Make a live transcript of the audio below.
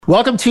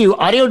Welcome to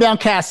Audio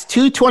Nowcast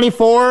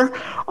 224,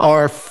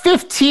 our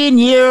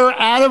 15-year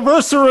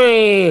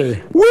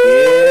anniversary. Woo!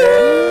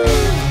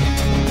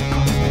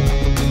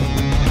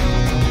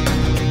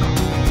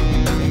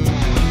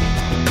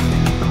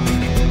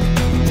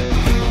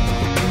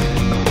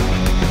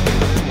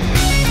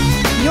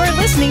 You're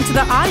listening to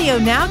the Audio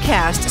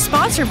Nowcast,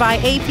 sponsored by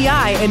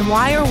API and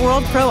Wire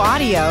World Pro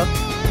Audio.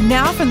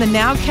 Now from the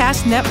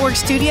Nowcast Network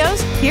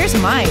Studios, here's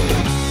Mike.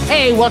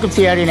 Hey, welcome to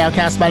the Audio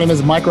Nowcast. My name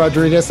is Mike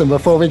Rodriguez, and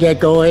before we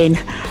get going,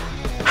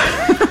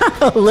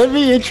 let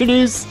me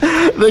introduce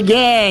the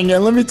gang.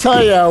 And let me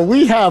tell you,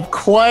 we have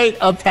quite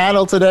a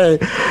panel today.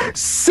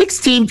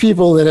 16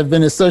 people that have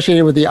been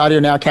associated with the Audio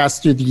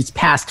Nowcast through these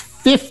past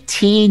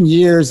 15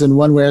 years in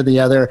one way or the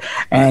other,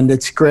 and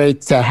it's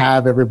great to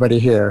have everybody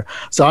here.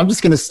 So I'm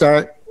just going to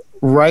start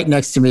right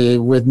next to me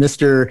with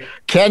Mr.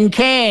 Ken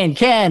Kane.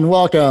 Ken,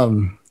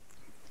 welcome.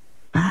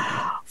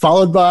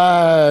 Followed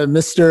by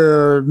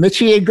Mr.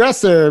 Mitchie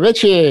Aggressor,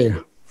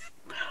 Mitchie.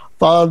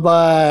 Followed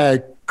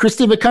by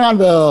Christy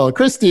McConville,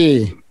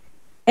 Christy.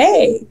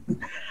 Hey.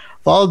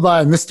 Followed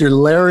by Mr.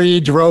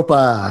 Larry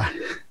Dropa.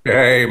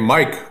 Hey,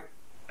 Mike.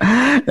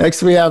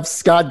 Next we have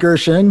Scott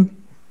Gershon.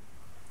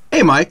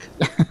 Hey, Mike.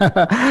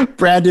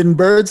 Brandon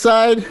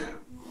Birdside.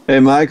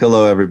 Hey, Mike.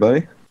 Hello,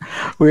 everybody.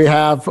 We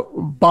have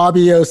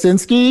Bobby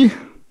Osinski.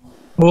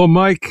 Hello,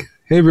 Mike.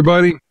 Hey,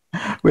 everybody.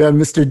 We have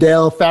Mr.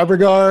 Dale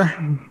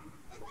Fabregar.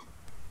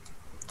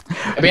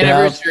 Happy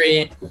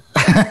anniversary.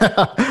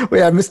 We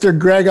have Mr.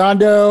 Greg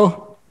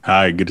Ondo.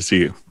 Hi, good to see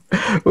you.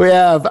 We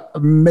have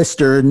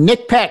Mr.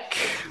 Nick Peck.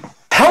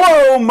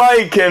 Hello,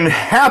 Mike, and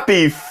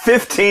happy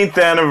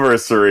 15th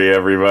anniversary,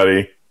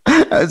 everybody.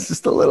 That's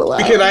just a little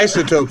loud. We can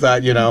isotope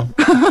that, you know.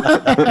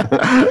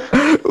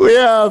 We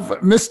have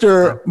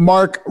Mr.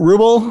 Mark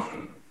Rubel.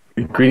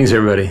 Greetings,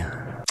 everybody.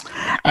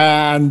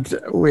 And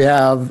we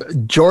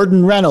have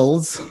Jordan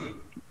Reynolds.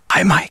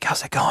 Hi, Mike.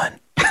 How's it going?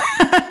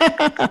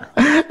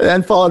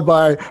 And followed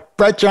by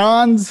Brett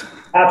Johns.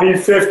 Happy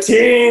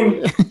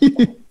 15.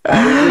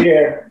 Happy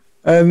here.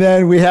 And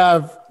then we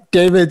have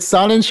David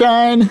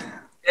Sonnenschein.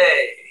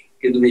 Hey,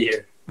 good to be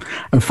here.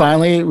 And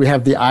finally, we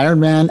have the Iron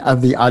Man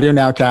of the Audio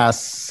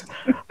Nowcasts.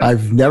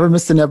 I've never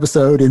missed an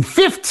episode in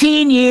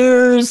 15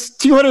 years,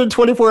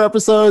 224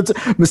 episodes,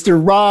 Mr.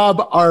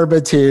 Rob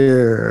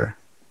Arbiter.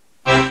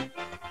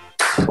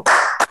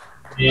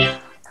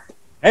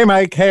 Hey,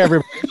 Mike. Hey,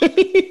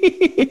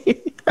 everybody.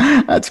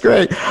 That's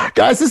great.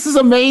 Guys, this is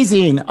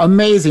amazing.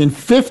 Amazing.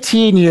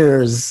 15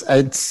 years.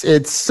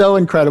 It's so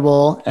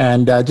incredible.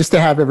 And just to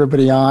have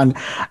everybody on.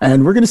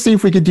 And we're going to see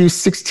if we could do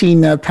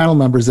 16 panel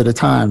members at a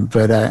time.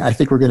 But I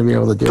think we're going to be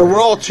able to do it. So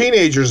we're all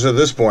teenagers at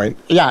this point.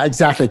 Yeah,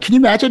 exactly. Can you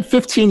imagine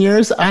 15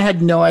 years? I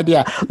had no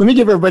idea. Let me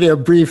give everybody a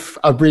brief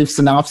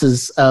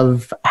synopsis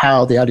of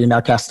how the Audio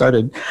Nowcast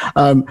started.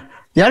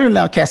 The Audio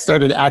Nowcast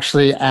started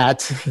actually at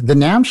the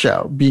NAMM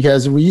show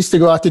because we used to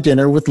go out to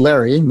dinner with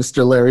Larry,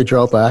 Mr. Larry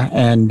Dropa,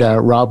 and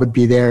Rob would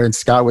be there and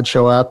Scott would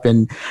show up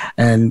and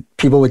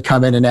people would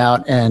come in and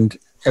out. And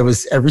it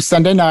was every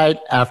Sunday night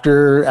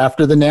after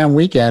the NAMM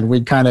weekend,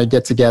 we'd kind of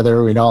get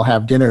together. We'd all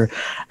have dinner.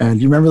 And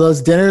you remember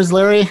those dinners,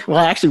 Larry? Well,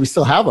 actually, we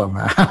still have them,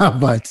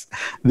 but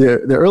the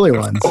early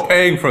ones. Still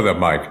paying for them,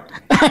 Mike.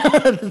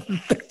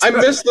 I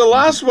missed the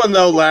last one,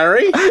 though,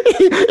 Larry.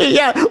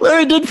 Yeah,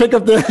 Larry did pick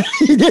up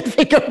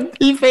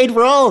he paid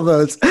for all of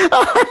those.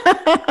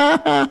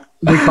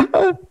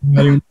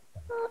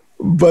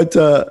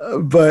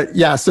 But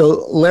yeah,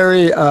 so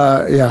Larry,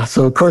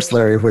 so of course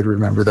Larry would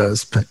remember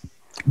those,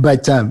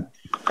 but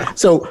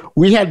so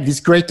we had these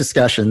great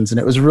discussions and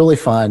it was really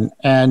fun.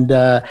 And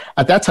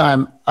at that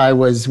time I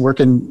was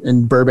working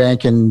in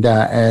Burbank and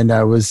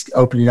I was I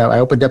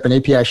opened up an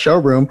API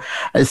showroom.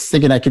 I was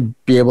thinking I could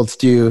be able to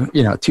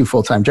do, 2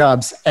 full-time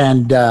jobs.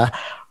 And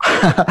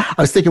I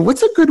was thinking,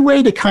 what's a good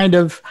way to kind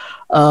of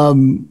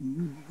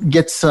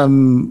get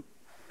some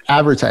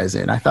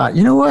advertising? I thought,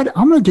 you know what?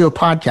 I'm going to do a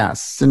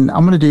podcast and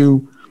I'm going to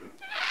do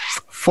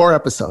 4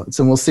 episodes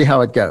and we'll see how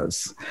it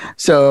goes.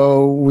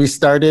 So we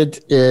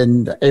started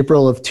in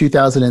April of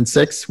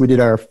 2006. We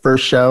did our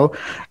first show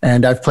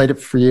and I've played it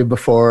for you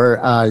before.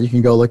 You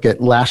can go look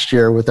at last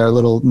year with our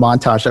little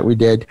montage that we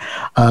did.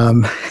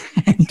 And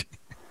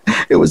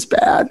it was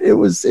bad. It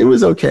was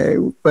okay.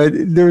 But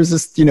there was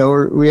this,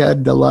 we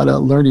had a lot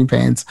of learning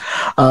pains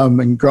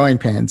and growing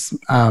pains.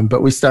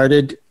 But we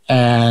started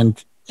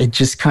and it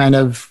just kind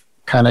of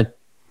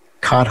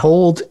caught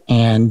hold,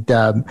 and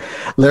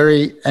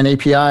Larry and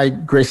API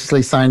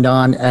graciously signed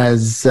on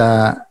as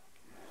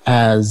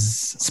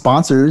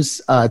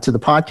sponsors to the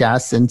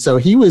podcast, and so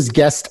he was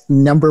guest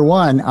number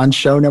 1 on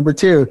show number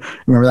 2.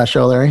 Remember that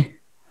show, Larry?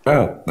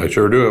 Yeah, I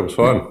sure do. It was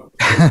fun.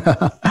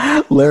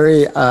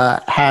 Larry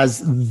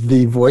has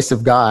the voice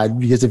of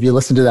God because if you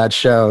listen to that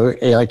show,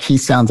 he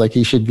sounds like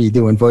he should be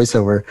doing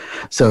voiceover.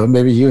 So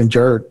maybe you and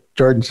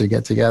Jordan should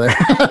get together.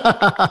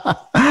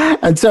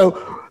 And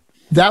so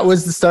that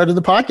was the start of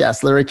the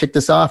podcast. Larry kicked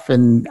us off,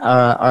 and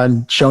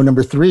on show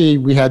number 3,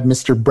 we had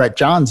Mr. Brett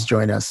Johns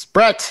join us.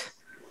 Brett.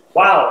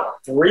 Wow,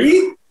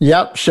 3?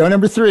 Yep, show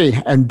number 3.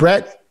 And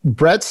Brett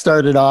Brett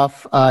started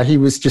off, he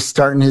was just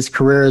starting his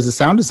career as a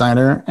sound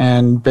designer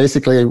and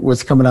basically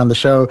was coming on the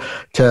show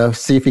to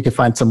see if he could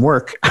find some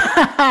work.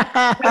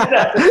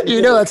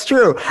 That's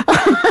true.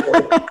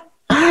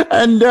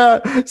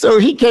 And so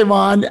he came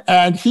on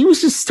and he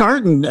was just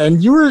starting.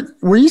 And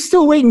were you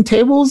still waiting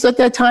tables at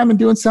that time and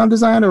doing sound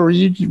design, or were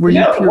you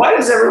why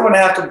does everyone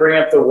have to bring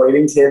up the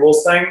waiting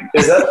tables thing?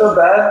 Is that so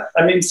bad?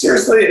 I mean,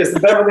 seriously, is the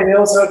Beverly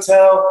Hills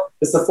Hotel,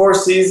 is the Four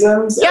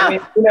Seasons? Yeah. I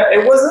mean,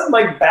 it wasn't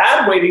like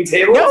bad waiting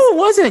tables. No, it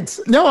wasn't.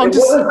 No, it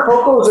wasn't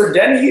Coco's or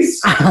Denny's.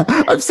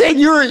 I'm saying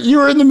you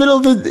were in the middle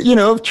of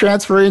the,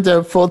 transferring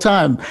to full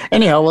time.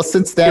 Anyhow, well,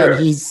 since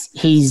then he's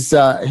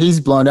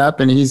blown up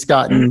and he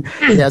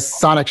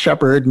has Sonic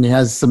Shepherd and he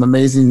has some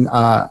amazing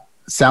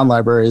sound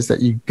libraries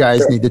that you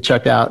guys need to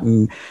check out,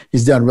 and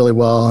he's done really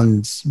well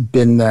and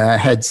been the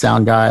head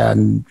sound guy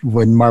on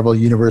when Marvel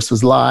Universe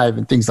was live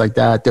and things like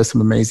that. Does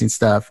some amazing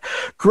stuff,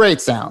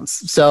 great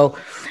sounds. So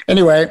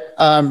anyway,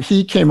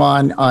 he came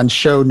on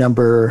show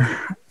number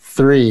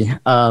 3.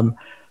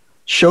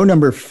 Show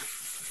number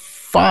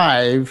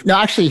 5. No,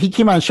 actually, he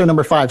came on show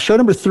number 5. Show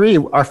number 3,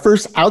 our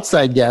first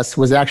outside guest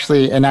was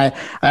actually, and I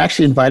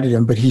actually invited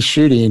him, but he's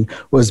shooting,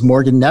 was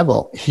Morgan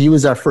Neville. He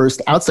was our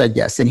first outside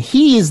guest, and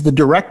he is the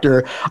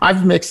director. I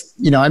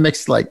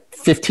mixed like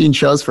 15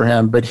 shows for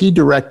him, but he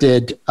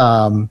directed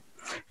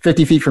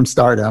 50 Feet from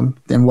Stardom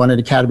and won an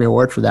Academy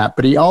Award for that.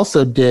 But he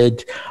also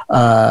did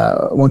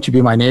Won't You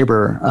Be My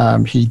Neighbor?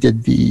 He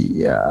did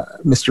the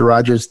Mr.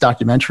 Rogers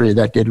documentary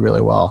that did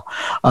really well.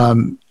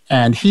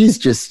 And he's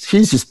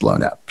just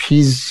blown up.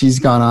 He's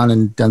gone on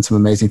and done some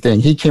amazing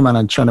things. He came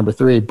on show number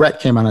 3. Brett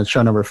came on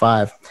show number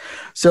 5.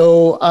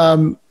 So,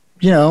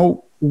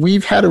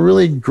 we've had a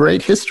really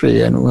great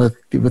history and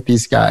with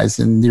these guys.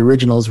 And the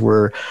originals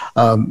were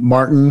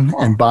Martin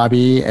and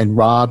Bobby and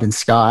Rob and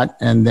Scott.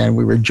 And then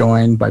we were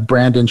joined by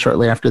Brandon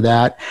shortly after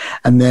that.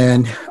 And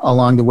then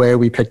along the way,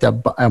 we picked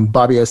up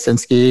Bobby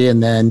Osinski.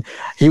 And then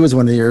he was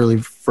one of the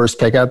early first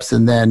pickups.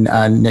 And then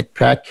Nick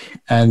Peck.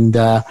 And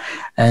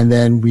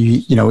then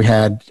we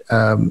had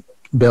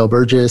Bill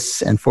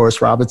Burgess and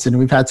Forrest Robinson.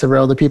 We've had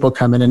several other people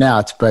come in and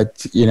out. But,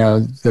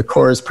 the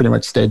core has pretty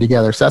much stayed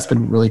together. So that's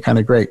been really kind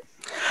of great.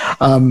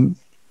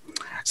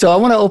 So I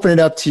want to open it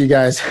up to you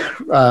guys.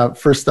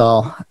 First of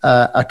all,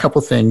 a couple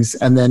things,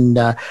 and then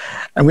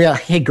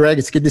hey Greg,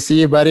 it's good to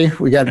see you, buddy.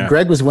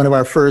 Greg was one of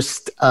our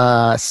first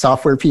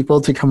software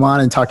people to come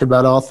on and talk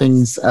about all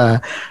things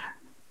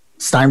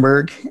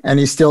Steinberg, and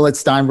he's still at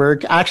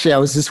Steinberg. Actually, I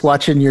was just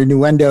watching your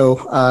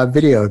Nuendo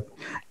video,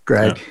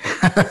 Greg.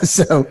 Yeah.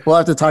 So we'll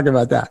have to talk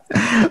about that.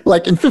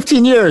 Like in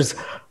 15 years.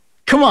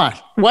 Come on,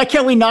 why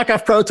can't we knock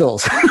off Pro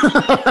Tools?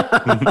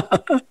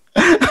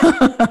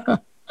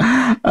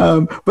 But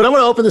I'm going to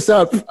open this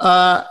up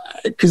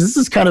because this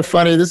is kind of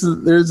funny.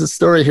 There's a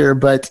story here,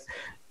 but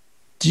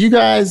do you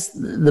guys,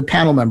 the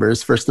panel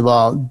members, first of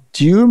all,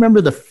 do you remember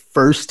the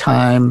first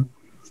time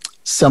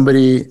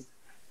somebody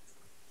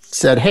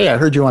said, "Hey, I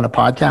heard you on a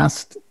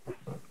podcast"?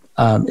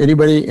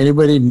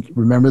 Anybody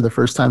remember the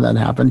first time that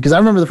happened? Because I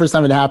remember the first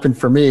time it happened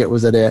for me. It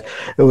was at a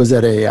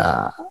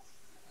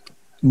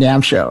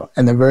NAMM show,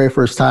 and the very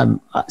first time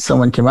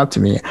someone came up to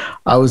me,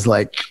 I was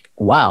like,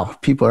 wow,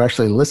 people are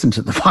actually listening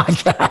to the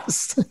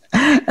podcast.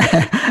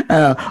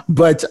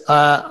 But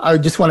I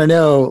just want to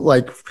know,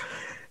 like,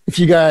 if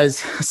you guys,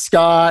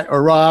 Scott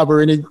or Rob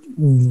or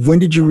when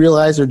did you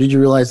realize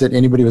that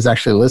anybody was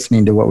actually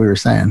listening to what we were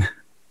saying? I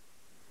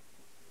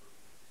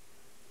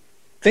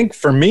think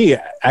for me,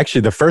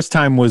 actually, the first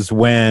time was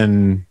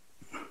when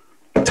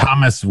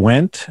Thomas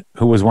Wendt,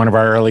 who was one of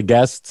our early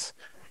guests,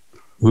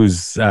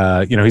 who's,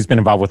 he's been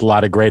involved with a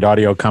lot of great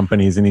audio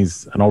companies, and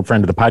he's an old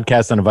friend of the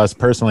podcast and of us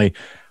personally.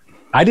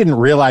 I didn't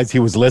realize he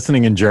was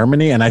listening in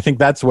Germany, and I think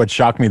that's what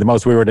shocked me the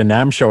most. We were at a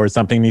NAMM show or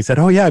something, and he said,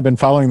 "Oh, yeah, I've been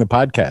following the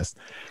podcast."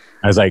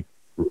 I was like,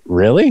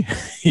 really?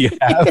 You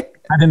have?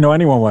 I didn't know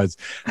anyone was.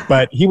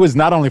 But he was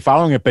not only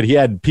following it, but he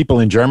had people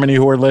in Germany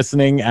who were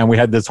listening, and we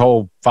had this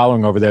whole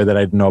following over there that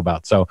I didn't know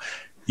about. So,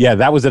 yeah,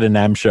 that was at a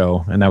NAMM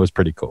show, and that was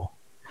pretty cool.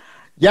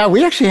 Yeah,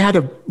 we actually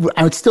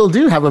I still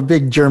do have a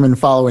big German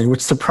following,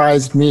 which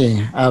surprised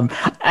me.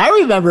 I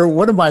remember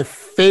one of my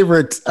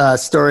favorite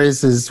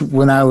stories is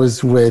when I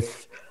was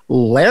with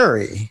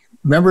Larry.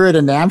 Remember at a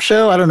NAMM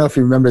show? I don't know if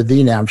you remember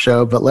the NAMM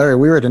show, but Larry,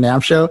 we were at a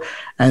NAMM show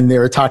and they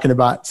were talking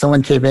about,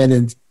 someone came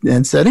in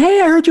and said,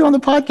 "Hey, I heard you on the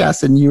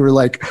podcast," and you were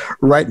like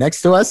right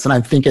next to us. And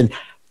I'm thinking,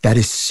 that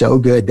is so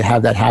good to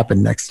have that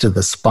happen next to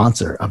the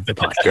sponsor of the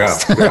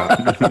podcast.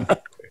 Yeah.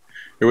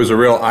 It was a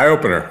real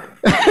eye-opener.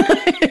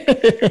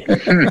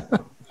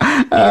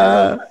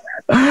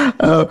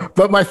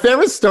 But my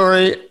favorite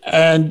story,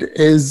 and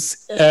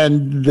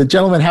the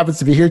gentleman happens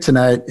to be here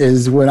tonight,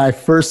 is when I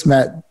first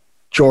met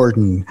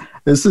Jordan.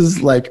 This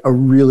is like a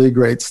really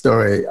great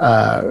story.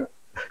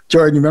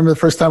 Jordan, you remember the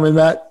first time we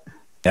met?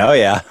 Oh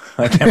yeah,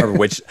 I can't remember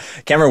which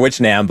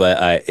NAMM,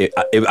 but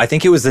I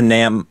think it was the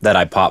NAMM that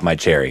I popped my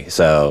cherry.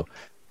 So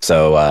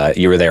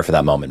you were there for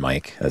that moment,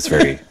 Mike. That's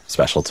very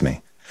special to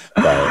me.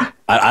 But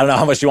I don't know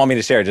how much you want me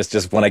to share.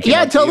 Just when I came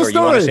up tell to you, the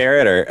story. You want to share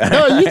it or?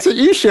 No,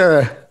 you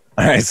share it.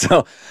 All right.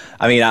 So,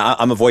 I mean,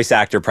 I'm a voice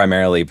actor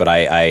primarily, but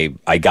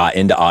I got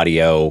into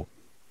audio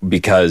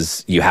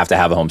because you have to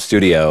have a home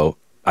studio.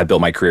 I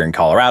built my career in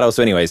Colorado.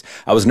 So anyways,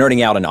 I was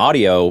nerding out in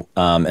audio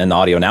and the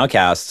Audio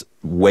Nowcast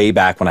way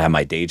back when I had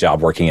my day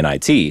job working in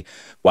IT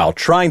while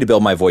trying to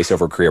build my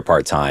voiceover career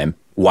part-time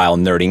while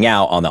nerding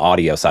out on the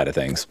audio side of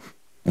things.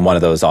 One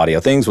of those audio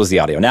things was the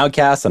Audio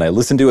Nowcast, and I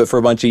listened to it for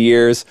a bunch of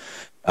years,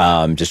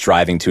 just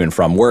driving to and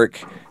from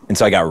work. And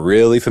so I got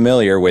really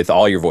familiar with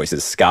all your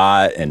voices,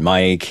 Scott and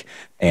Mike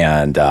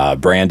and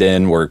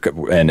Brandon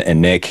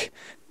and Nick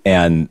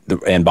and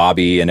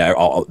Bobby and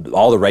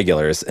all the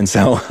regulars. And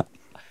so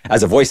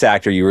as a voice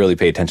actor, you really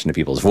pay attention to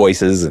people's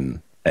voices,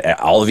 and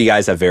all of you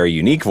guys have very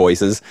unique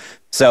voices.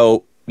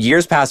 So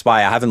years passed by.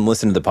 I haven't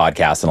listened to the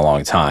podcast in a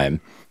long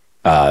time.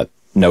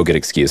 No good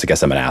excuse. I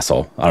guess I'm an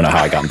asshole. I don't know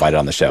how I got invited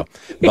on the show.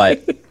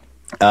 But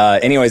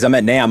anyways, I'm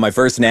at NAMM, my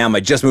first NAMM.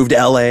 I just moved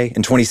to LA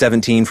in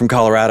 2017 from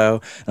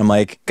Colorado. And I'm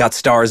like, got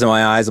stars in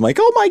my eyes. I'm like,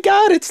 oh my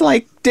God, it's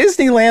like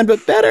Disneyland,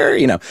 but better,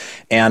 you know.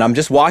 And I'm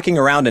just walking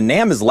around, and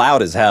NAMM is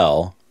loud as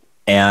hell.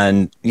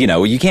 And, you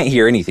know, you can't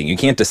hear anything. You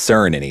can't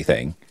discern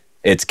anything.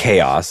 It's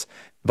chaos.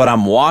 But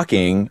I'm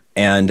walking,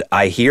 and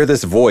I hear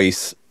this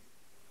voice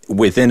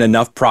within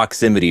enough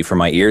proximity for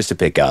my ears to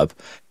pick up.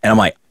 And I'm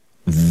like,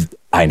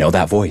 I know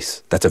that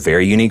voice. That's a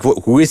very unique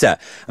voice. Who is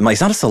that? I'm like,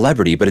 it's not a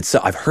celebrity, but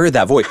I've heard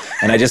that voice.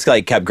 And I just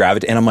like kept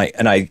gravitating, and I'm like,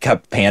 and I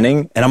kept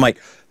panning, and I'm like,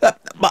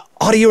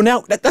 Audio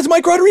Now, that's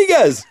Mike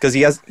Rodriguez. Because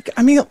he has,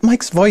 I mean,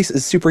 Mike's voice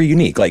is super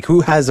unique. Like,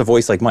 who has a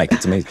voice like Mike?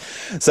 It's amazing.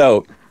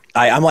 So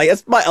I'm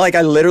like,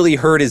 I literally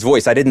heard his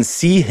voice. I didn't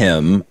see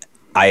him.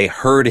 I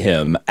heard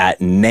him at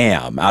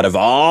NAMM. Out of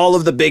all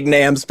of the big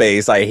NAMM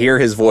space, I hear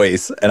his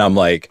voice, and I'm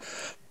like,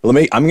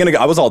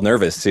 I was all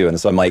nervous too. And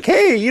so I'm like,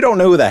 hey, you don't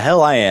know who the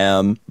hell I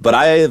am, but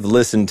I have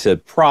listened to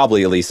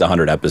probably at least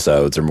 100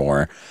 episodes or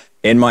more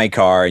in my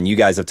car. And you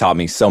guys have taught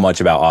me so much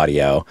about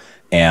audio.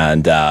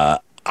 And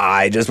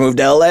I just moved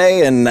to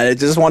LA, and I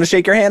just want to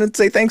shake your hand and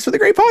say thanks for the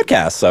great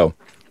podcast. So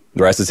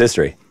the rest is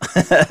history.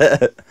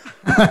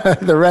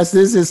 The rest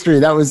is history.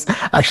 That was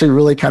actually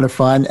really kind of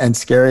fun and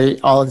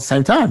scary all at the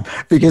same time,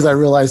 because I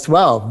realized,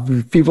 wow,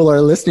 people are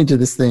listening to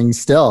this thing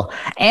still.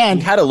 And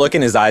he had a look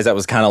in his eyes that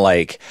was kind of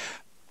like,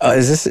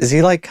 is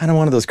he like kind of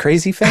one of those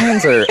crazy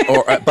fans or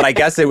but I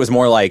guess it was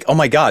more like, oh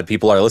my God,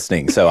 people are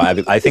listening. So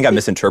I think I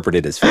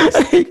misinterpreted his face.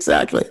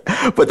 Exactly.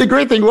 But the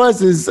great thing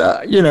is,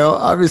 you know,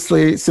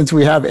 obviously since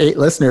we have 8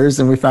 listeners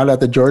and we found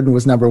out that Jordan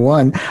was number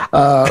 1, we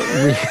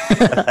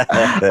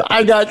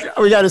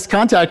got his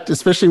contact,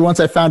 especially once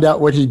I found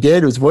out what he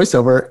did was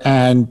voiceover.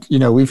 And, you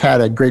know, we've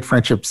had a great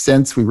friendship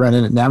since. We run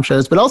in at NAMM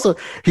shows, but also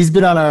he's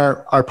been on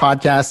our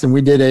podcast, and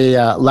we did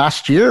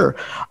last year,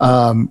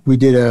 we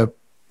did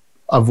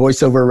a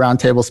voiceover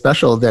roundtable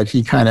special that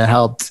he kind of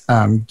helped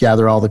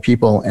gather all the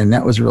people, and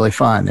that was really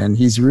fun. And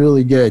he's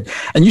really good.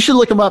 And you should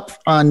look him up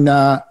on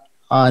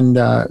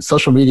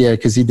social media,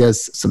 because he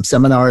does some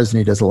seminars and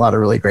he does a lot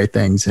of really great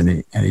things,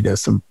 and he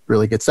does some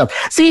really good stuff.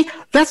 See,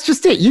 that's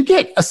just it. You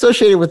get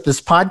associated with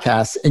this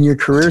podcast, and your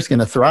career is going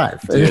to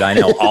thrive. Dude, I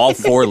know all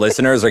 4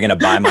 listeners are going to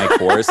buy my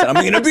course, and I'm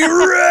going to be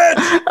rich.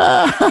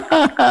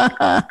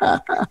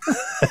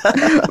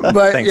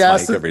 But thanks, yeah,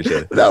 Mike. I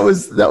appreciate it. That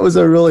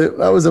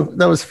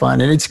was fun,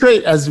 and it's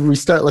great as we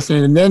start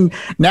listening. And then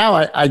now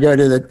I go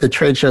to the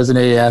trade shows in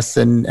AES,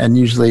 and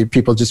usually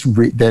people just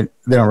read that.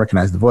 They don't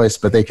recognize the voice,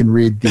 but they can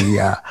read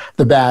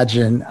the badge,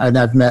 and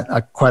I've met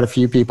quite a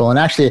few people, and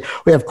actually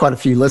we have quite a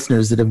few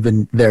listeners that have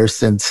been there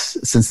since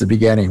the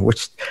beginning,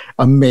 which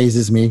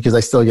amazes me, because I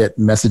still get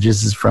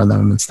messages from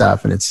them and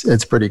stuff, and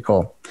it's pretty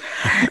cool.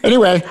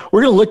 Anyway,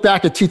 we're going to look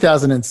back at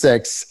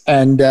 2006,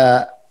 and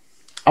I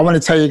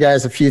want to tell you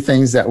guys a few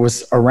things that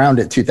was around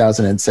at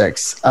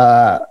 2006.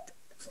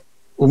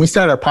 When we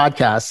started our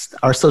podcast,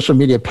 our social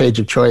media page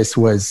of choice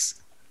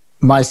was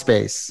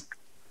MySpace.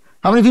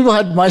 How many people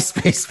had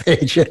MySpace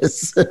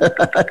pages?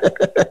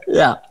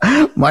 Yeah,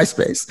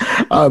 MySpace.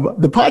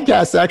 The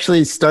podcast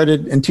actually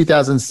started in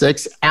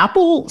 2006.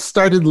 Apple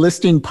started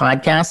listing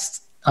podcasts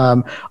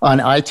on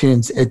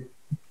iTunes at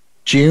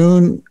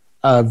June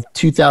of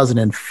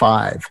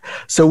 2005.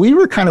 So we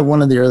were kind of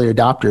one of the early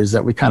adopters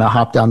that we kind of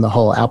hopped on the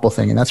whole Apple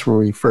thing. And that's where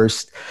we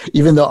first,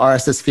 even though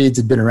RSS feeds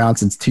had been around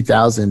since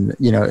 2000,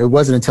 you know, it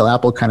wasn't until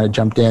Apple kind of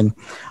jumped in.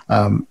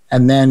 And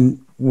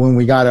then when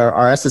we got our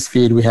RSS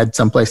feed, we had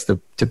someplace to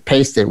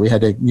paste it. We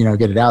had to, you know,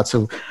 get it out.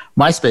 So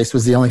MySpace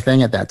was the only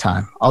thing at that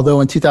time.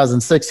 Although in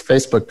 2006,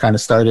 Facebook kind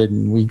of started,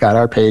 and we got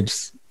our page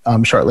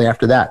shortly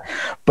after that.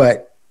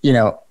 But, you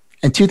know,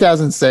 in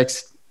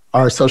 2006,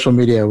 our social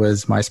media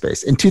was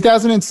MySpace. In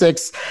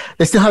 2006,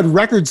 they still had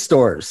record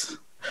stores.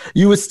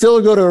 You would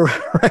still go to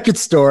a record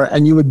store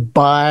and you would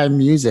buy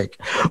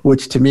music,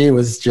 which to me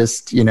was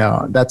just, you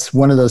know, that's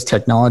one of those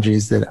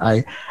technologies that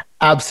I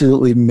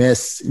absolutely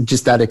miss,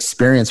 just that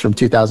experience from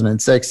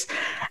 2006.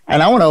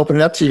 And I want to open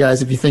it up to you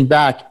guys. If you think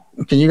back,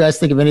 can you guys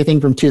think of anything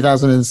from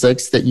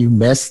 2006 that you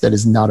miss that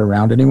is not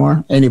around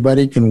anymore?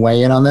 Anybody can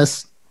weigh in on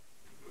this?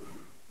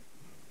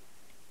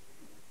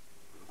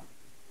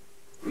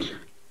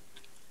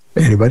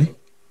 Anybody?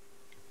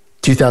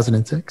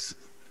 2006.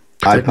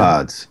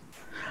 iPods.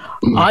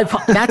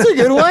 That's a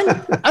good one.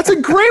 That's a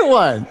great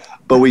one.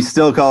 But we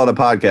still call it a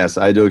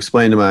podcast. I had to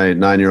explain to my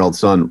 9-year-old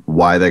son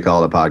why they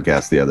call it a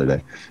podcast the other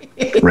day.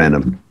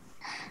 Random.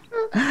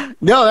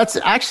 No, that's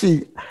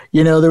actually,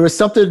 there was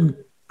something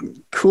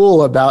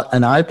cool about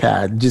an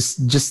iPad, just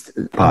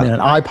an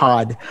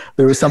iPod.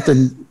 There was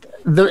something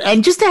there,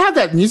 and just to have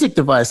that music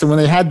device. And when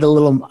they had the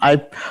little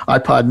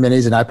iPod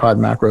minis and iPod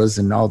macros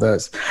and all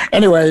those.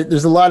 Anyway,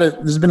 there's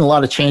been a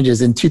lot of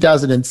changes. In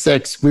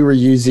 2006, we were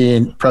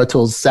using Pro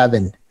Tools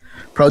 7.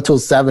 Pro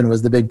Tools 7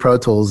 was the big Pro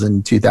Tools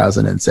in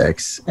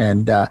 2006.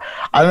 And I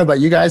don't know about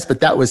you guys, but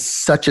that was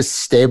such a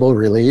stable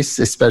release,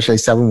 especially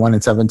 7.1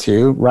 and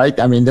 7.2, right?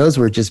 I mean, those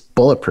were just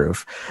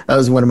bulletproof. That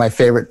was one of my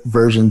favorite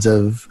versions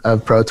of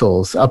Pro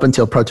Tools up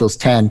until Pro Tools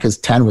 10, because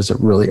 10 was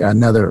really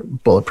another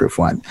bulletproof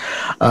one.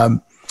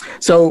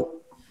 So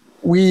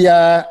we've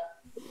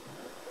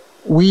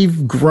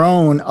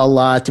grown a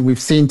lot, and we've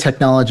seen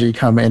technology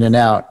come in and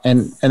out.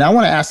 And I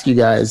want to ask you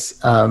guys,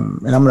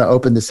 and I'm going to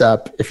open this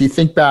up. If you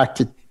think back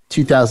to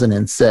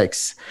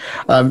 2006,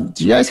 do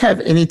you guys have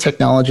any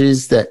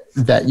technologies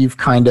that you've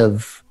kind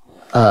of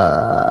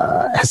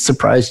has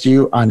surprised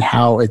you on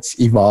how it's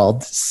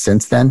evolved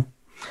since then?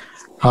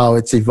 How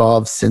it's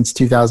evolved since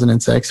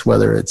 2006,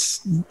 whether it's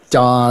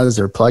DAWs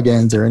or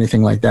plugins or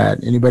anything like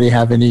that. Anybody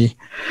have any?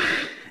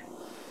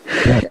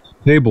 Yeah,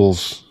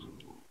 cables.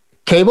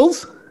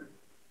 Cables?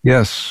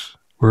 Yes.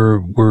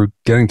 We're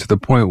getting to the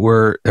point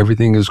where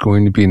everything is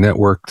going to be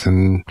networked,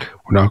 and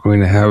we're not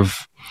going to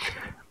have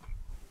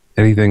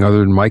anything other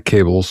than mic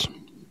cables.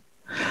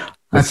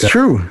 That's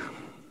true.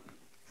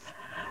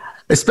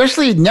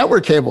 Especially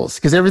network cables,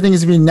 because everything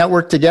is being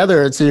networked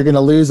together. And so you're going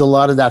to lose a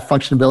lot of that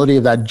functionality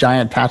of that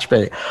giant patch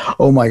bay.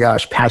 Oh my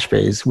gosh, patch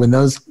bays. When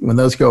those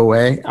go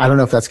away, I don't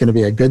know if that's going to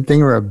be a good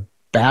thing or a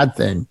bad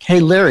thing.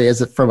 Hey, Larry,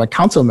 is it from a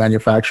console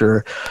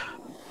manufacturer,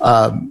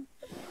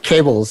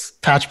 cables,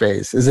 patch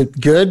bays, is it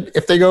good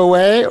if they go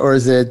away, or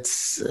is it,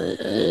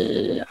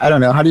 I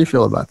don't know. How do you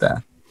feel about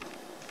that?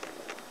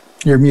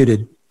 You're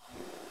muted.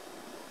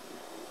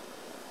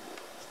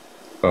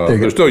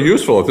 They're still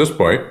useful at this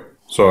point.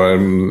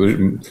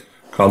 So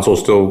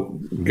consoles still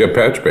get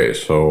patch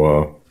based.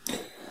 So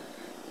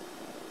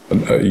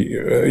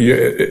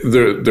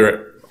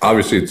they're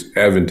obviously it's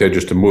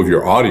advantageous to move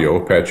your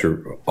audio, patch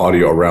your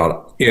audio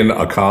around in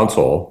a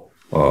console.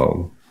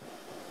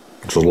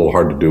 It's a little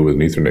hard to do with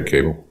an Ethernet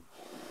cable.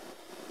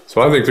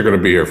 So I think they're going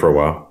to be here for a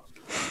while.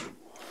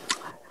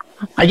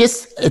 I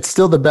guess it's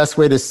still the best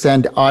way to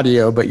send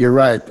audio, but you're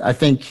right. I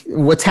think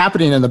what's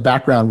happening in the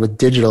background with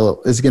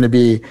digital is going to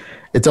be,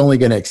 it's only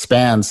going to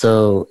expand.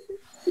 So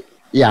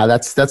yeah,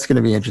 that's going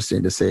to be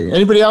interesting to see.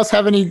 Anybody else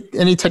have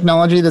any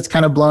technology that's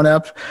kind of blown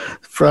up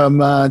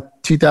from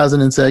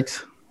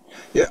 2006?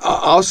 Yeah,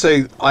 I'll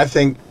say, I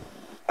think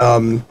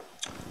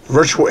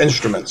virtual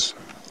instruments.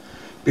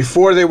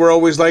 Before they were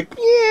always like,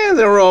 yeah,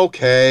 they were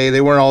okay.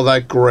 They weren't all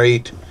that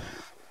great.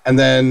 And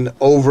then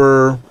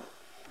over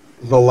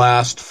the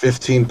last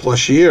 15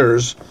 plus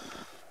years,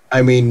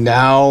 I mean,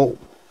 now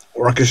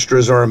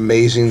orchestras are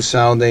amazing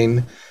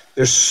sounding.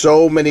 There's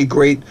so many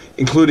great,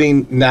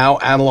 including now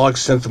analog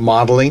synth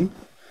modeling.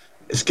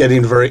 It's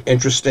getting very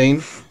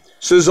interesting.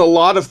 So there's a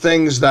lot of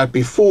things that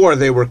before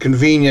they were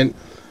convenient,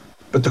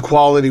 but the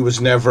quality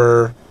was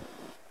never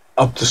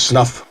up to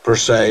snuff per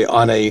se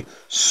on a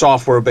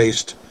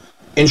software-based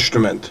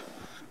instrument.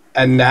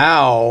 And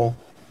now,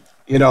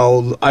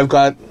 I've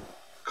got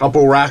a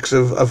couple racks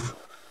of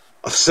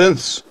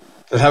synths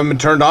that haven't been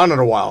turned on in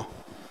a while.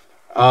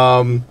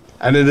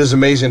 And it is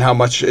amazing how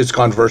much it's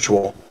gone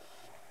virtual.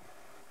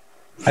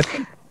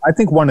 I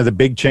think one of the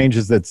big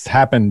changes that's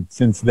happened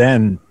since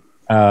then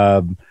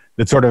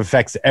that sort of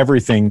affects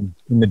everything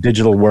in the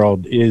digital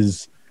world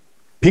is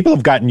people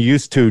have gotten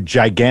used to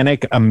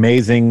gigantic,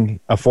 amazing,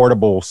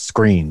 affordable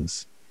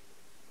screens.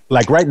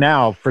 Like right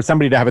now, for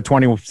somebody to have a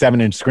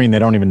 27-inch screen, they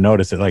don't even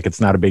notice it. Like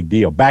it's not a big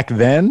deal. Back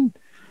then,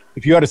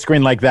 if you had a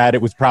screen like that,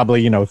 it was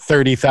probably,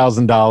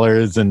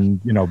 $30,000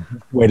 and,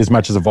 weighed as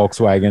much as a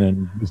Volkswagen,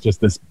 and it was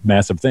just this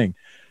massive thing.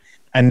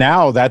 And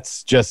now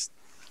that's just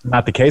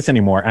not the case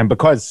anymore. And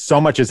because so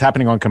much is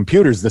happening on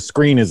computers, the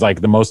screen is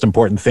like the most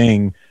important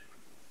thing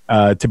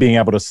to being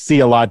able to see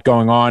a lot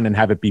going on and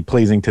have it be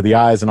pleasing to the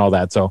eyes and all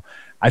that. So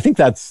I think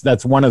that's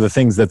one of the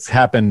things that's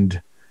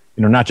happened,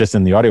 not just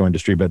in the audio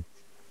industry, but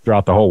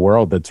throughout the whole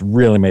world, that's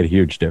really made a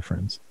huge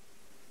difference.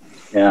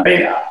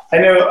 Yeah. I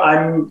know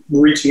I'm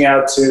reaching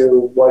out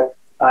to what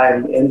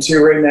I'm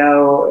into right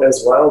now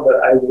as well,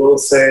 but I will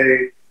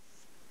say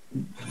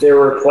there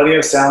were plenty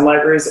of sound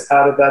libraries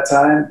out at that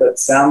time, but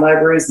sound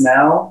libraries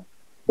now,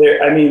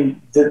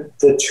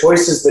 the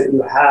choices that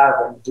you have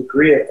and the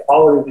degree of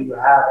quality that you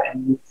have,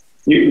 and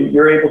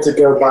you're able to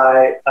go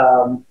buy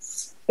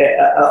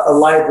a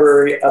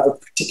library of a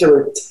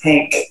particular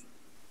tank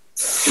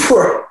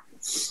for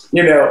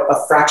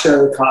a fraction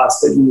of the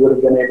cost that you would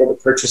have been able to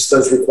purchase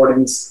those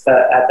recordings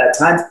at that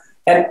time.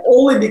 And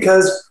only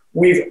because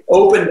we've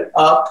opened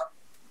up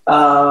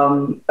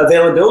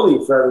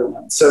availability for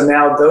everyone. So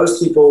now those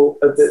people,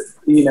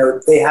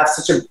 they have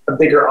such a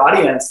bigger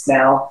audience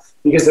now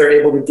because they're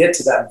able to get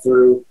to them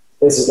through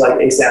places like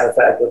A Sound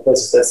Effect or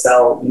places that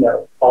sell,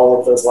 all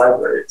of those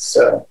libraries.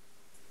 So,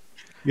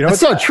 that's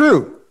so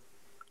true.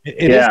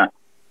 It is.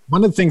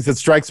 One of the things that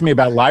strikes me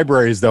about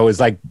libraries, though, is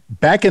like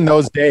back in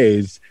those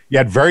days, you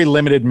had very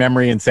limited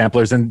memory and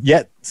samplers, and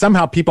yet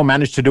somehow people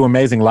managed to do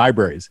amazing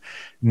libraries.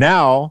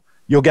 Now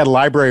you'll get a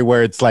library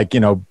where it's like,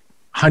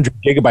 100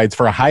 gigabytes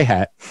for a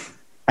hi-hat,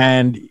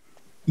 and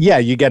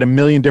you get a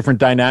million different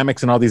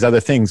dynamics and all these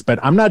other things, but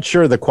I'm not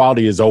sure the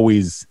quality is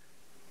always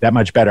that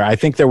much better. I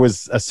think there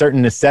was a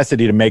certain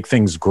necessity to make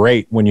things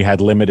great when you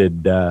had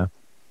limited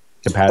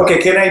capacity.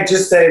 Okay, can I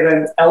just say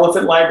then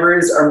Elephant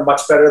libraries are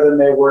much better than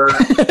they were.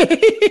 They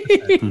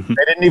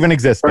didn't even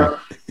exist then.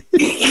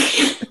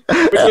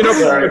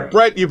 But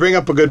Brett, you bring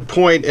up a good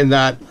point in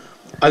that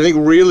I think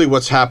really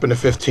what's happened in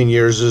 15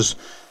 years is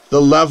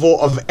the level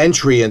of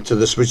entry into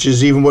this, which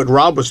is even what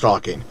Rob was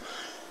talking.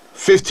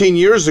 15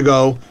 years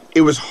ago,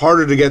 it was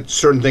harder to get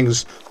certain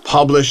things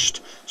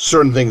published,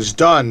 certain things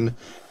done,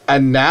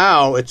 and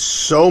now it's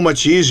so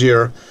much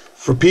easier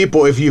for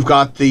people if you've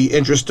got the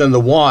interest and the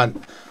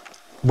want,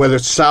 whether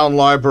it's sound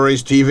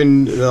libraries to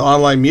even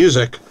online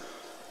music.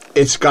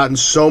 It's gotten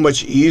so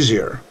much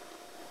easier.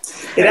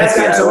 It has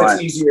gotten so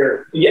much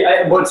easier.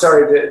 Yeah, I'm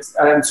sorry.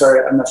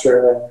 I'm not sure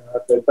if I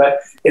interrupted, but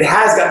it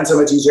has gotten so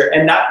much easier,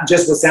 and not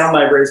just with sound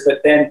libraries,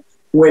 but then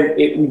when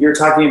you're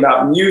talking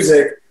about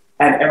music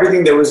and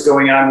everything that was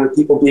going on with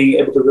people being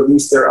able to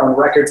release their own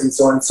records and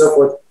so on and so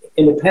forth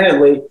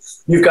independently,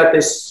 you've got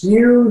this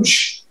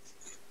huge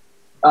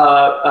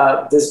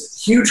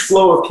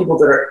flow of people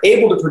that are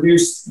able to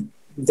produce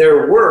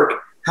their work.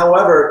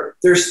 However,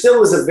 there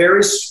still is a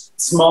very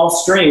small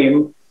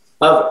stream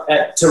of,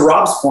 to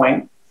Rob's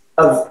point,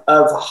 of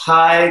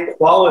high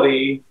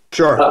quality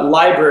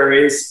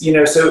libraries.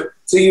 So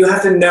you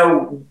have to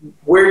know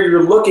where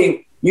you're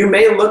looking. You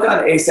may look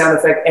on A Sound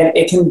Effect and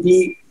it can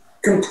be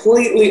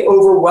completely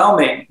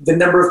overwhelming, the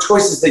number of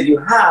choices that you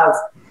have,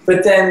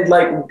 but then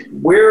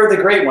where are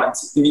the great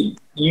ones?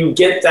 You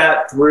get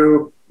that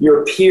through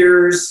your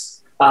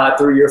peers,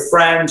 through your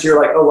friends. You're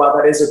like, oh wow,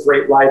 that is a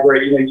great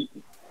library.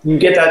 You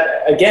get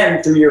that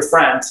again through your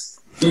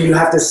friends. You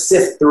have to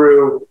sift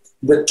through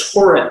the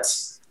torrent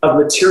of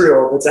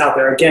material that's out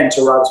there, again,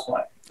 to Rob's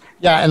point.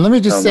 Yeah, and let me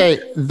just say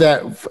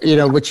that,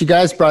 what you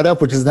guys brought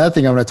up, which is another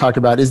thing I'm going to talk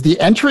about, is the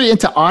entry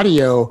into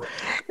audio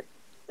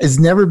has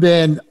never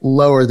been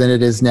lower than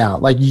it is now.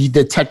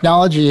 The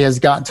technology has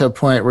gotten to a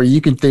point where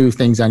you can do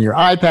things on your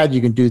iPad, you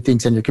can do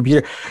things on your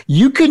computer.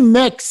 You can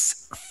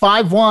mix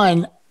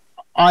 5.1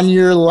 on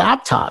your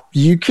laptop.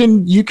 You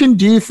can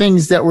do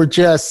things that were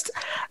just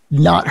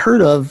not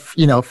heard of,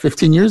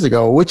 15 years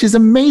ago, which is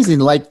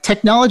amazing.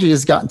 Technology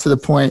has gotten to the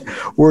point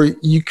where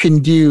you can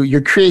do, your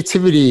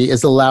creativity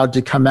is allowed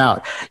to come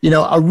out.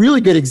 A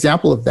really good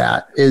example of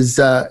that is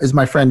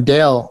my friend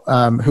Dale,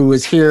 who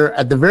was here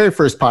at the very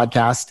first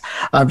podcast.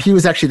 He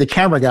was actually the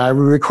camera guy.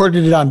 We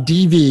recorded it on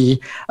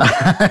DV.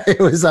 It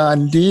was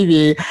on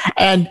DV,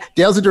 and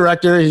Dale's a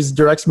director. He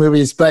directs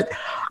movies, but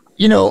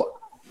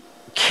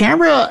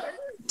camera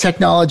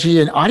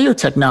technology and audio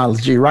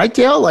technology, right,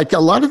 Dale?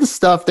 A lot of the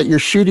stuff that you're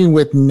shooting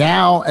with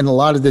now and a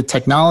lot of the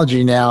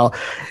technology now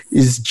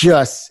is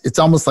it's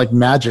almost like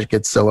magic.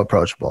 It's so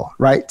approachable,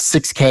 right?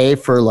 6K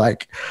for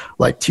like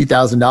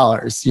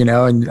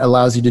 $2,000, and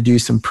allows you to do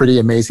some pretty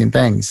amazing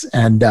things.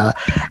 And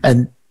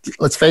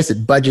let's face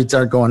it, budgets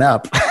aren't going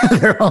up;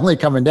 they're only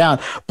coming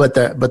down. But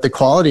the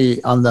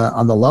quality on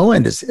the low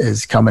end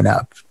is coming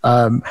up.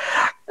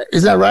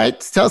 Is that right?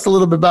 Tell us a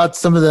little bit about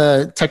some of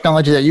the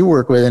technology that you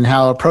work with and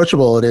how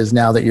approachable it is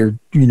now that you're,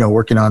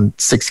 working on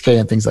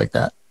 6K and things like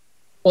that.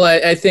 Well,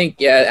 I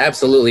think,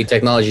 absolutely.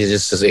 Technology has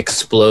just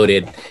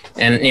exploded.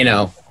 And,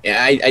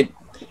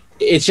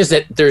 it's just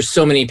that there's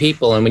so many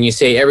people. And when you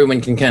say everyone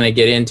can kind of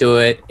get into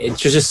it, it's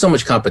just so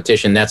much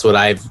competition. That's what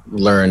I've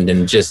learned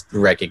and just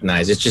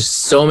recognized. It's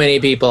just so many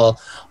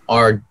people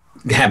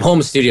have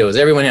home studios.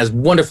 Everyone has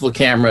wonderful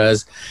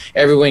cameras.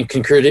 Everyone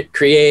can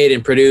create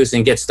and produce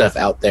and get stuff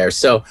out there.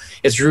 So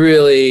it's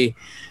really,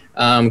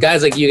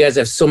 guys like you guys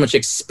have so much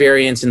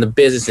experience in the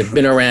business, have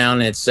been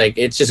around. It's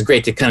just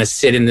great to kind of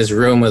sit in this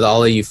room with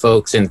all of you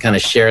folks and kind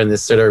of share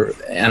this sort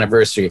of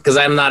anniversary. Because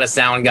I'm not a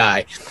sound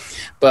guy,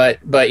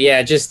 but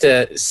yeah, just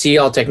to see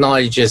all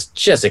technology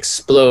just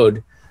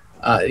explode.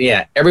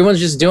 Everyone's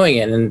just doing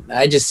it, and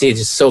I just see it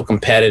just so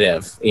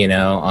competitive,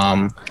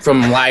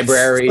 from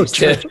libraries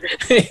to,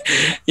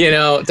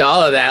 to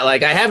all of that.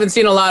 I haven't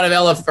seen heard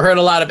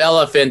a lot of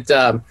elephant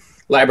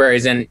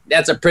libraries, and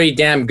that's a pretty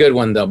damn good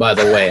one, though. By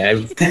the way,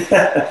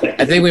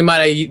 I think we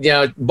might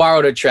have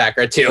borrowed a track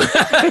or two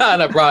on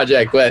a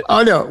project, but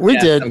we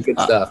did some good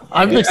stuff.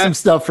 I mixed some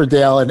stuff for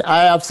Dale, and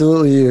I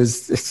absolutely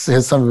used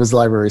some of his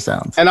library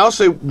sounds. And I'll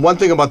say one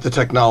thing about the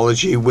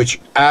technology,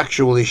 which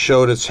actually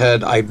showed its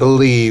head, I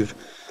believe,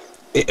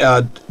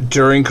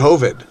 during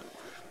COVID,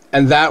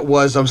 and that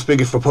was, I'm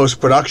speaking for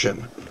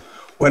post-production,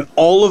 when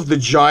all of the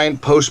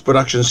giant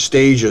post-production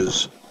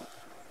stages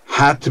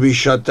had to be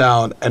shut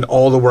down and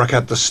all the work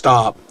had to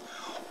stop,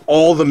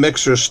 all the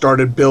mixers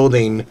started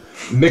building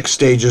mix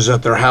stages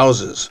at their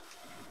houses.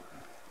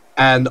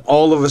 And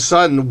all of a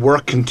sudden,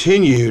 work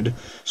continued.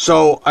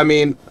 So, I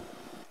mean,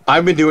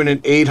 I've been doing an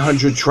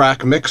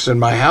 800-track mix in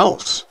my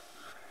house.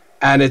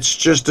 And it's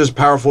just as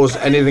powerful as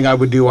anything I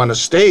would do on a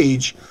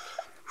stage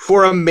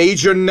for a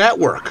major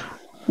network.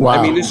 Wow.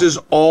 I mean, this is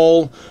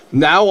all,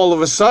 now all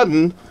of a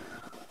sudden,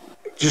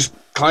 just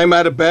climb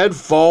out of bed,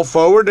 fall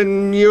forward,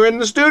 and you're in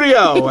the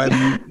studio.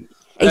 And,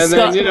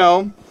 then, you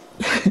know.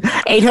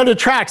 800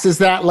 tracks, is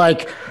that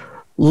like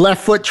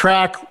left foot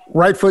track,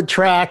 right foot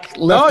track,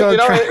 left arm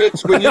track?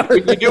 It's when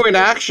you're doing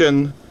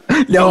action.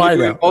 No, I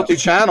know.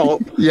 Multi-channel.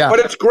 Yeah. But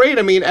it's great.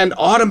 I mean, and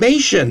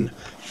automation.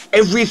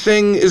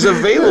 Everything is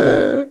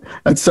available.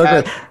 That's so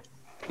good.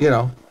 You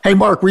know. Hey,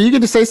 Mark, were you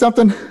going to say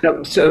something?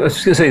 No, so I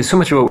was going to say, so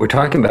much of what we're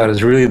talking about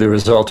is really the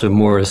result of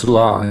Moore's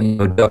law,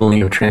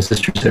 doubling of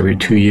transistors every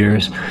 2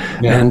 years.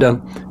 Yeah. And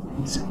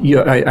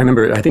I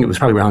remember, I think it was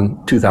probably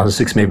around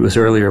 2006, maybe it was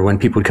earlier, when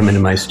people would come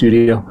into my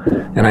studio,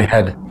 and I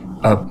had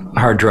a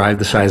hard drive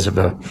the size of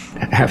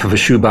half of a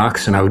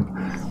shoebox, and I would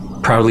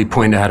proudly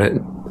point at it.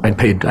 I'd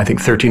paid, I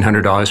think,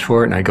 $1,300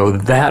 for it, and I go,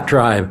 that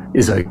drive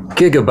is a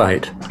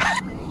gigabyte.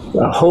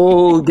 A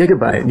whole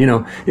gigabyte,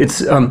 it's,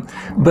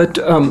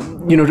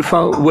 to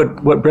follow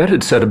what Brett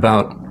had said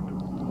about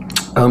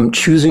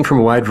choosing from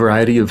a wide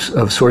variety of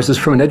sources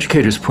from an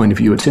educator's point of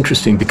view, it's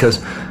interesting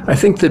because I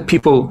think that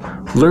people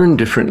learn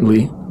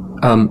differently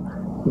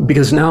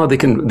because now they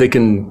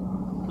can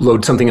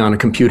load something on a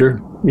computer,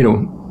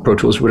 Pro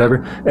Tools,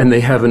 whatever, and they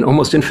have an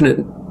almost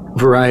infinite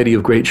variety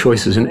of great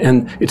choices.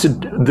 And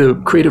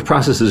the creative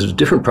process is a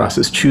different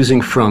process,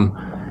 choosing from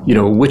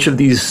which of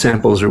these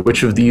samples or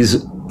which of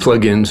these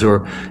plugins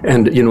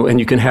and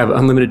you can have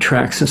unlimited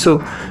tracks. And so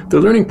the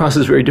learning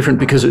process is very different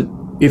because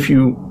if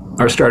you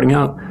are starting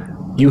out,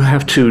 you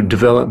have to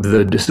develop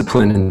the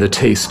discipline and the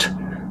taste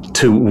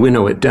to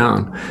winnow it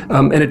down.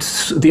 And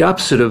it's the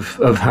opposite of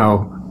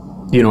how,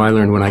 I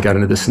learned when I got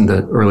into this in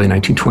the early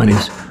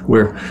 1920s,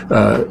 where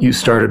you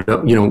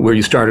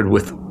started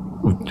with,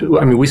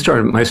 we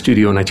started my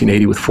studio in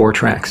 1980 with 4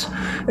 tracks,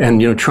 and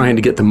trying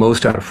to get the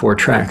most out of 4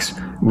 tracks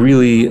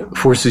really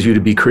forces you to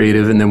be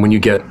creative. And then when you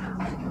get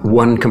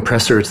one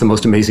compressor, it's the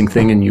most amazing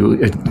thing, and you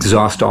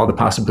exhaust all the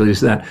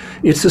possibilities of that.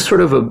 It's a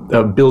sort of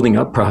a building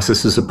up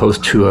process as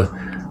opposed to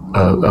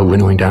a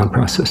winnowing down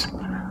process.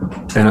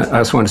 And I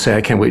also want to say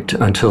I can't wait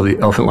until the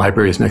Elephant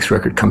Library's next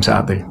record comes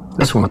out.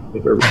 That's one of my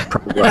favorite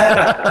projects.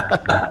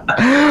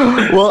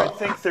 Well, I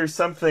think there's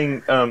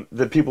something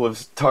that people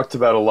have talked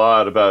about a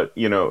lot about,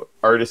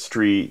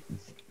 artistry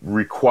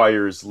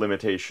requires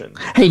limitation.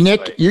 Hey,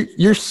 Nick,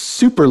 you're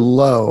super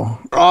low.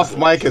 Off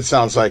mic, it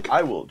sounds like.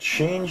 I will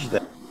change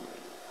that.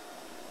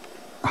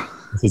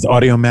 This is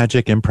Audio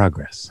Magic in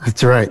progress.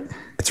 That's right.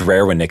 It's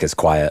rare when Nick is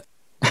quiet.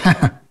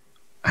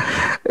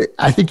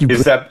 I think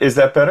Is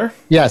that better?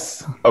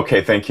 Yes.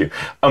 Okay, thank you.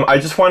 I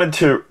just wanted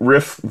to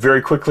riff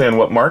very quickly on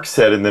what Mark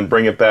said and then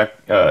bring it back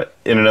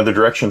in another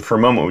direction for a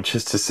moment, which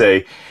is to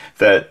say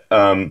that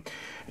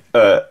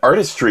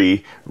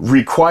artistry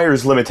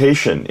requires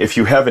limitation. If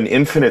you have an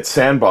infinite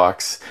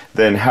sandbox,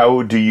 then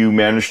how do you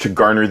manage to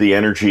garner the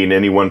energy in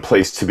any one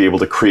place to be able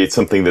to create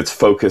something that's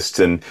focused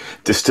and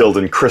distilled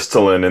and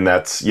crystalline, and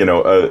that's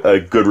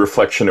a good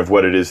reflection of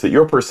what it is that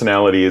your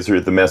personality is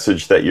or the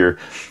message that you're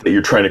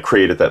trying to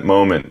create at that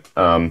moment.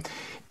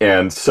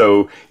 And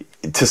so,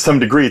 to some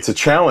degree, it's a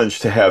challenge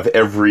to have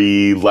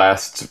every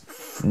last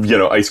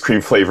ice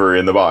cream flavor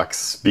in the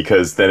box,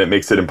 because then it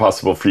makes it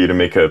impossible for you to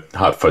make a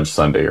hot fudge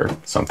sundae or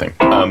something.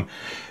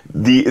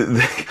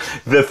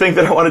 The thing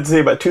that I wanted to say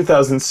about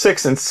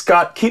 2006, and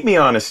Scott, keep me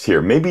honest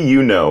here, maybe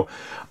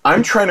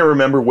I'm trying to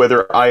remember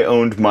whether I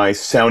owned my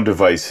sound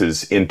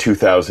devices in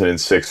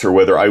 2006 or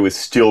whether I was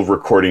still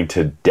recording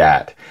to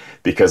DAT,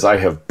 because I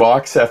have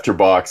box after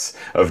box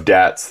of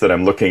DATs that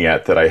I'm looking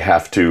at that I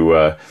have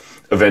to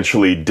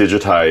eventually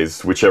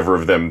digitize, whichever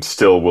of them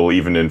still will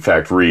even in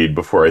fact read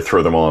before I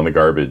throw them all in the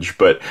garbage.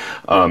 But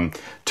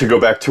to go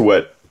back to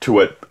what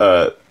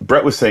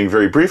Brett was saying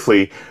very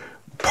briefly,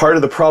 part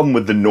of the problem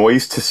with the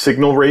noise to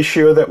signal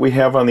ratio that we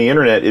have on the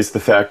internet is the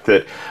fact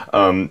that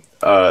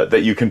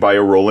that you can buy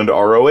a Roland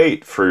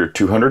R08 for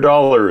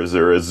 $200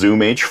 or a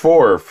Zoom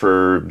H4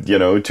 for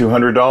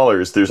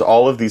 $200. There's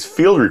all of these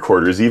field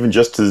recorders, even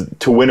just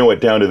to winnow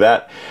it down to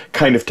that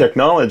kind of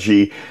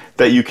technology,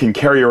 that you can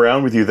carry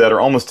around with you that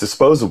are almost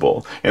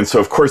disposable. And so,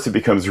 of course, it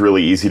becomes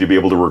really easy to be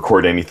able to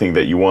record anything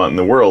that you want in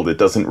the world. It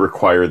doesn't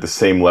require the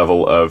same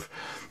level of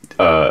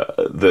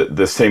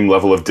the same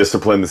level of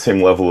discipline, the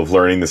same level of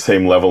learning, the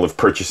same level of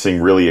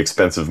purchasing really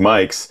expensive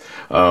mics,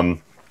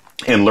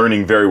 and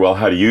learning very well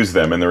how to use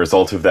them. And the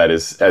result of that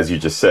is, as you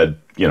just said,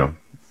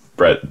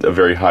 Brett, a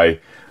very high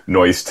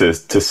noise to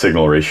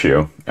signal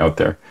ratio out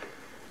there.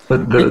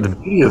 But the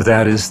beauty of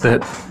that is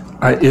that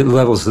it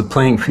levels the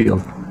playing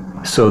field,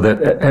 so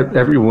that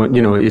everyone,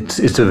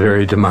 it's a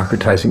very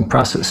democratizing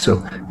process.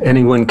 So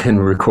anyone can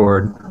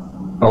record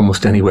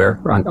almost anywhere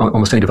on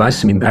almost any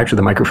device. I mean, actually,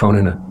 the microphone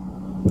in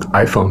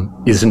iPhone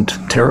isn't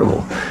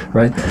terrible,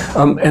 right?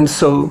 And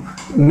so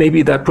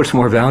maybe that puts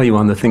more value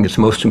on the thing that's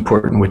most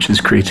important, which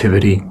is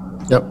creativity.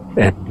 Yep.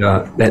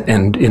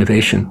 And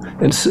innovation,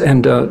 and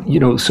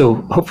so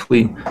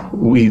hopefully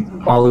we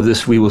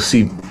will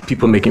see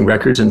people making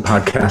records and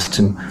podcasts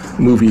and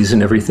movies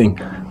and everything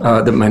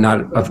that might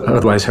not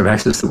otherwise have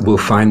access, that will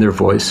find their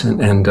voice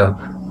and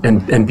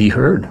be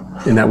heard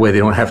in that way. They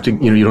don't have to,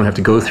 you don't have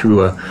to go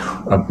through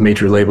a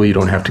major label. You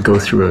don't have to go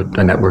through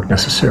a network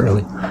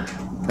necessarily.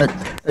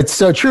 It's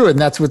so true, and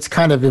that's what's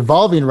kind of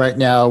evolving right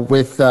now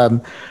with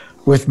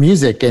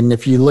music. And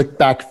if you look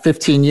back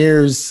 15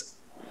 years.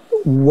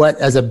 What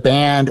as a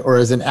band or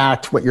as an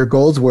act, what your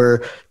goals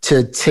were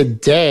to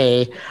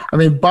today. I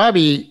mean,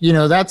 Bobby,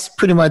 that's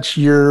pretty much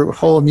your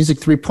whole Music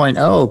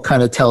 3.0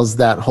 kind of tells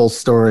that whole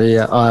story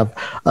of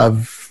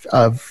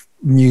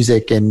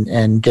music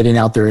and getting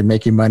out there and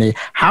making money.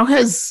 How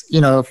has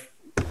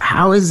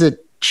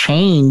it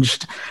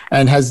changed,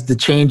 and has the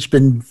change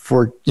been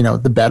for,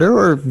 the better,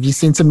 or have you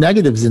seen some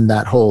negatives in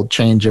that whole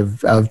change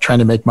of trying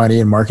to make money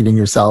and marketing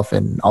yourself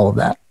and all of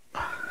that?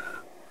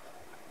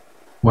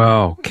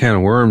 Wow, can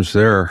of worms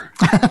there.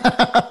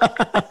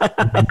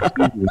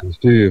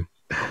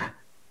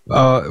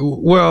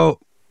 Well,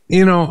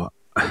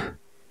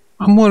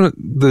 I'm one of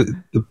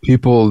the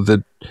people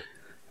that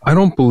I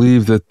don't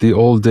believe that the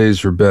old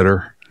days are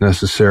better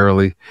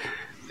necessarily,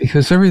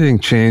 because everything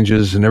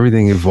changes and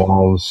everything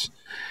evolves.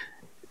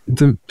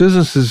 The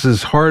business is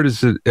as hard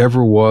as it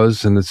ever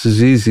was, and it's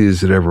as easy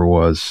as it ever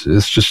was.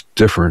 It's just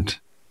different.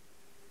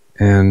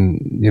 And,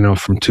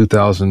 from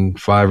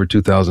 2005 or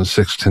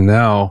 2006 to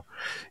now,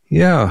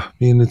 yeah,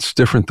 it's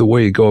different the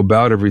way you go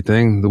about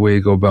everything, the way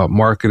you go about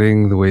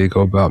marketing, the way you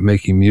go about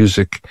making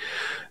music.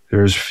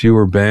 There's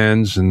fewer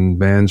bands, and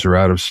bands are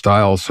out of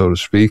style, so to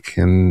speak.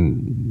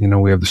 And,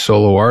 we have the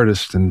solo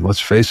artist, and let's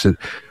face it,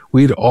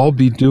 we'd all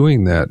be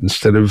doing that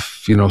instead of,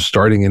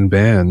 starting in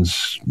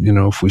bands,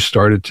 if we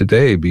started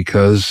today,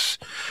 because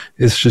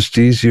it's just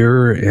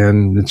easier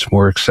and it's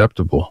more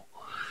acceptable.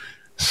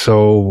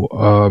 So,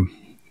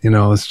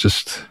 it's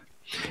just,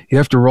 you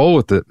have to roll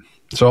with it.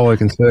 That's all I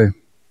can say.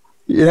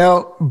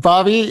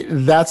 Bobby,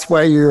 that's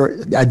why you're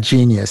a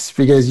genius,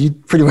 because you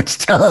pretty much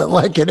tell it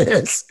like it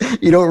is.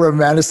 You don't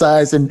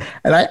romanticize, and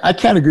I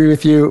can't agree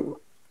with you,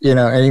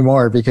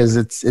 anymore, because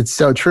it's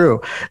so true.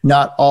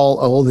 Not all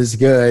old is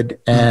good,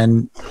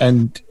 and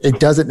it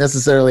doesn't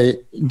necessarily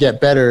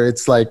get better.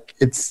 It's like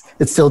it's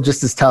still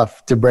just as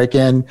tough to break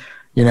in,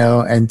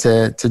 and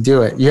to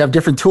do it. You have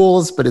different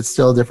tools, but it's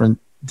still different,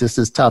 just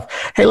as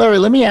tough. Hey, Larry,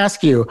 let me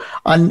ask you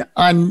on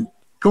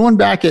going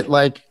back at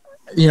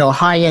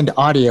high-end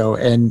audio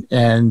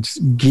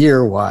and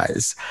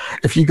gear-wise.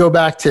 If you go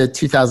back to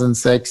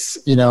 2006,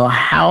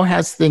 how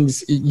has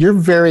things? You're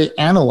very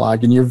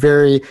analog, and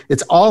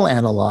it's all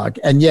analog,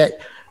 and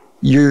yet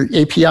your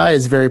API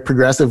is very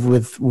progressive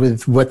with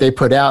what they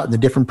put out and the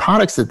different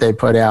products that they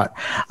put out.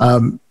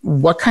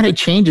 What kind of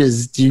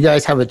changes? Do you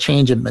guys have a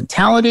change in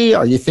mentality?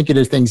 Are you thinking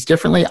of things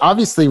differently?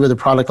 Obviously, with a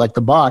product like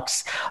the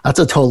Box, that's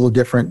a total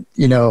different,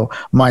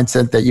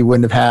 mindset that you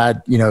wouldn't have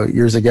had,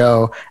 years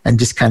ago, and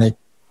just kind of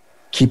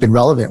keeping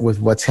relevant with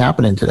what's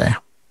happening today.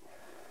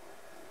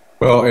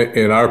 Well,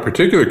 in our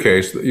particular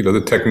case,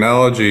 the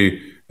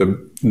technology,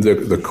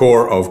 the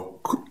core of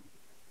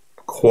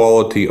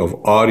quality of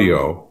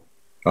audio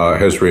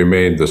has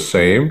remained the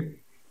same.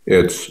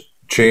 It's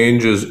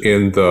changes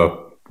in the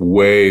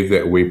way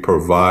that we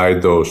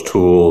provide those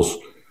tools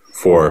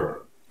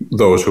for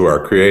those who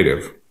are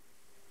creative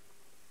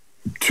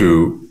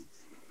to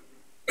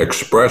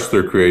express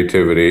their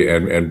creativity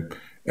and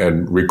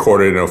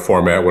record it in a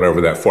format, whatever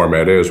that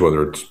format is,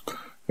 whether it's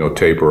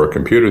tape or a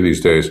computer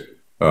these days.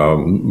 But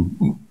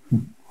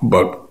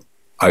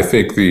I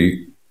think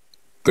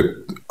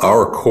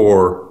our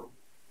core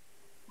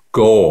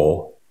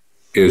goal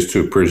is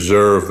to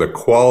preserve the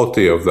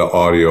quality of the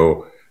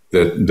audio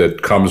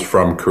that comes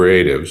from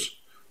creatives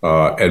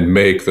and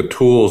make the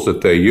tools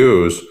that they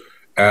use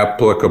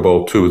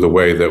applicable to the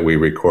way that we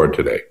record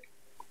today.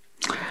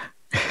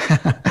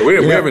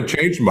 We haven't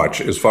changed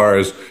much as far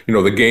as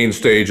the gain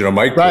stage in a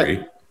mic pre,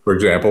 for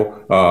example.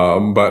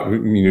 But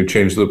you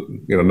change the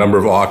number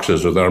of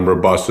auxes or the number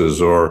of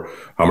buses or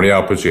how many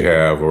outputs you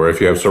have, or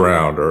if you have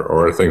surround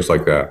or things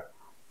like that.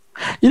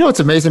 What's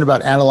amazing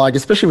about analog,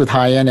 especially with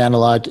high-end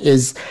analog,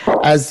 is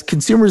as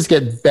consumers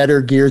get better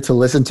gear to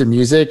listen to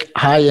music,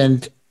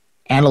 high-end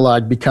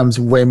analog becomes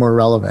way more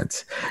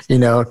relevant,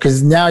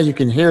 because now you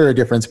can hear a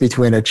difference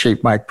between a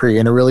cheap mic pre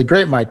and a really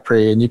great mic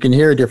pre, and you can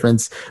hear a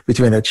difference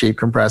between a cheap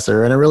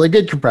compressor and a really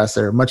good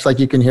compressor, much like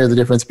you can hear the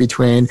difference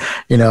between,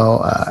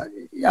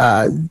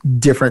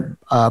 different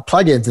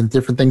plugins and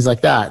different things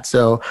like that.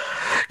 So,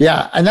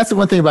 yeah, and that's the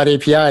one thing about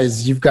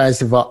APIs. You guys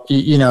have,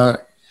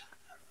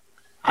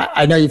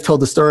 I know you've told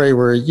the story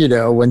where,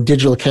 when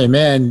digital came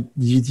in,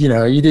 you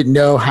didn't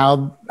know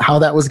how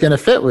that was going to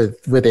fit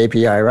with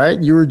API,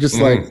 right? You were just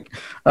like,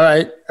 all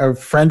right, a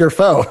friend or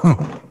foe.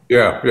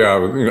 Yeah.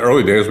 In the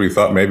early days, we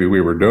thought maybe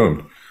we were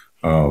doomed.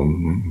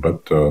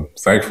 But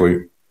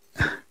thankfully,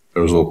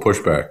 There was a little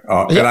pushback.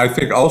 And I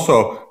think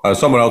also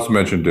someone else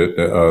mentioned it,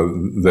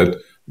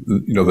 that,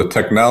 the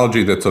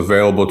technology that's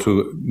available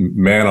to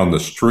man on the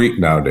street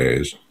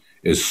nowadays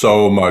is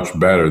so much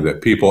better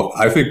that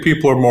I think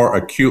people are more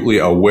acutely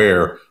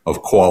aware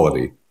of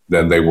quality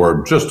than they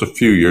were just a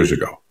few years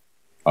ago.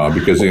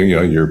 Because,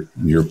 your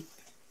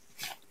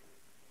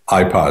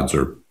iPods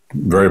are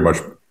very much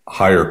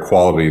higher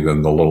quality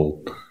than the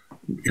little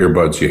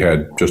earbuds you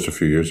had just a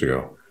few years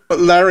ago. But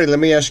Larry, let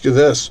me ask you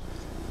this.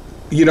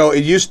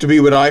 It used to be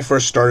when I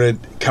first started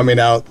coming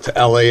out to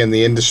LA in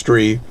the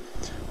industry,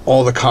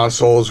 all the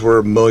consoles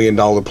were $1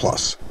 million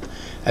plus.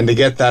 And to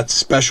get that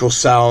special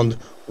sound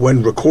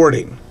when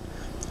recording,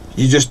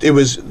 it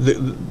was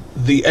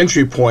the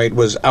entry point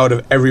was out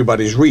of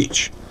everybody's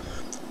reach.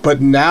 But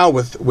now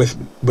with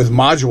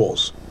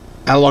modules,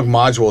 analog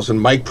modules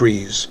and mic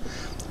pre's,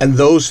 and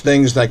those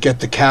things that get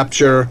to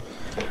capture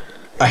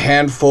a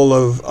handful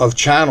of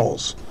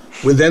channels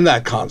within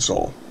that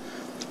console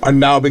are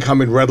now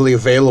becoming readily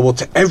available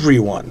to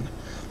everyone.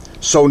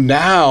 So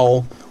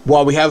now,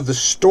 while we have the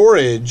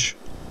storage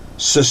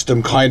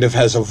system kind of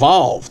has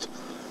evolved,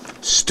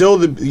 still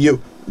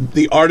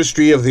the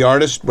artistry of the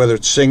artist, whether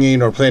it's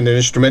singing or playing an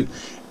instrument,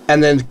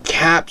 and then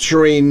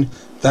capturing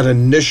that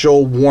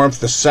initial warmth,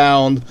 the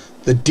sound,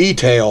 the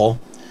detail,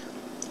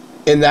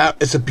 in that,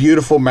 it's a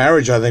beautiful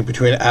marriage, I think,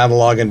 between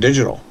analog and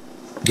digital.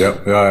 Yeah,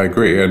 I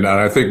agree. And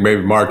I think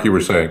maybe, Mark, you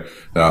were saying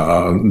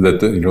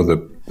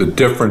that the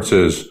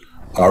differences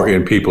are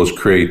in people's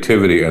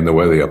creativity and the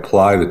way they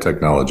apply the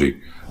technology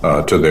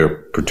to their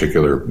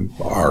particular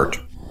art.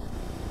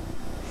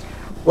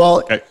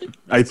 Well,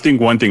 I think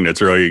one thing that's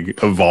really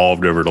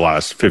evolved over the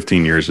last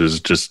 15 years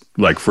is just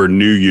like for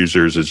new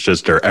users, it's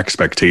just their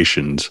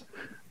expectations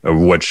of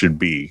what should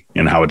be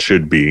and how it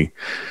should be.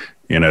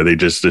 They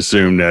just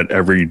assume that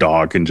every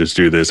DAW can just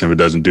do this. And if it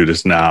doesn't do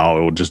this now,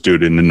 it will just do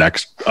it in the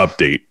next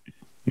update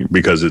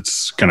because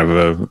it's kind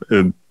of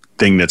a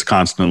thing that's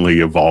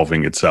constantly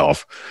evolving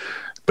itself.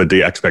 But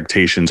the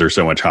expectations are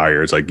so much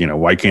higher. It's like,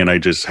 why can't I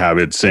just have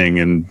it sing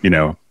and,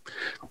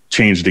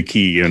 change the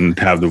key and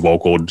have the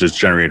vocal just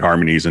generate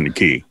harmonies in the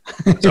key?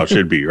 That's how it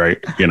should be, right?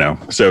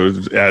 So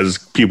as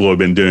people have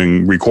been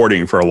doing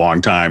recording for a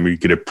long time, we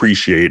could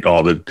appreciate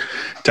all the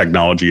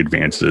technology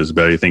advances.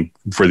 But I think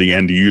for the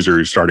end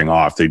user starting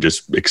off, they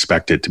just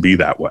expect it to be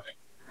that way.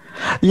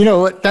 You know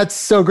what? That's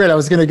so great. I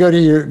was going to go to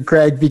you,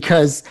 Greg,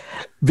 because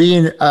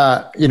being,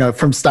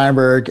 from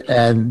Steinberg,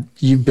 and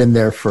you've been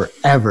there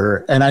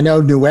forever. And I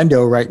know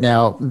Nuendo right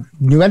now.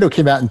 Nuendo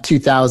came out in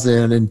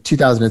 2000 and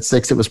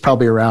 2006. It was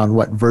probably around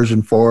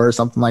version 4 or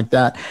something like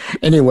that.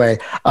 Anyway,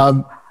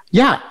 I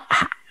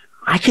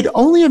could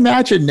only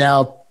imagine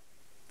now.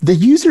 The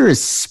user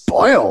is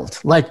spoiled.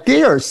 Like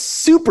they are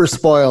super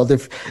spoiled.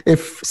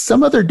 If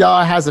some other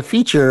DAW has a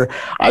feature,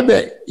 I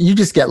bet you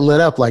just get lit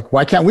up. Like,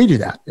 why can't we do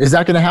that? Is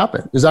that going to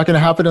happen? Is that going to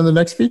happen in the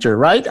next feature?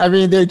 Right? I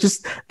mean,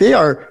 they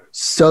are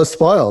so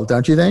spoiled,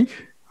 don't you think?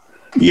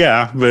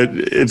 Yeah, but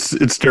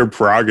it's their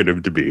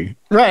prerogative to be.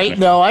 Right.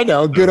 No, I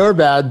know, good or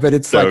bad, but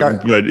it's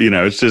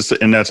it's just,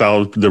 and that's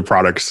how the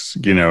products,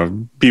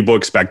 people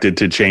expect it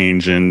to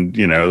change. And,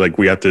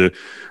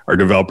 our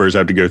developers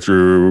have to go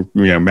through,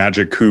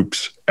 magic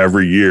hoops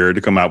every year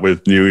to come out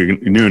with new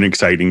and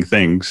exciting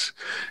things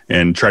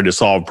and try to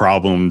solve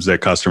problems that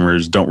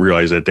customers don't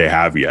realize that they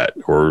have yet,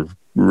 or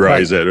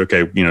realize that,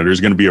 okay, there's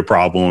going to be a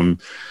problem,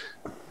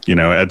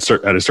 at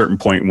a certain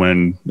point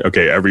when,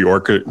 okay,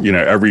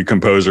 every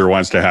composer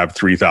wants to have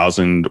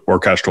 3,000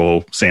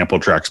 orchestral sample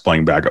tracks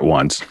playing back at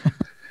once.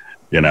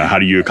 How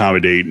do you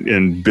accommodate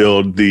and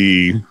build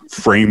the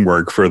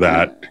framework for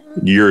that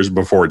years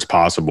before it's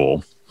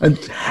possible? And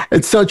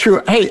it's so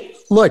true. Hey,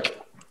 look,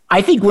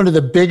 I think one of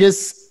the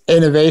biggest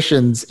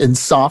innovations in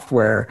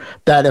software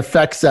that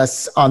affects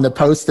us on the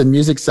post and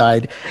music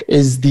side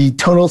is the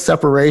tonal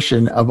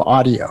separation of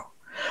audio.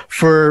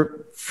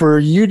 For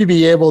you to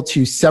be able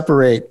to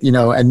separate,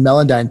 and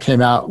Melodyne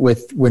came out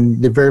with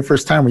when the very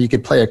first time where you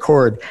could play a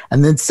chord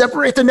and then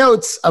separate the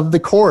notes of the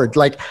chord,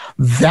 like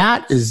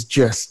that is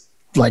just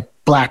like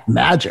black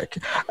magic.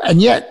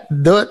 And yet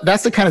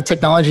that's the kind of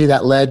technology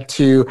that led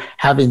to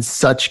having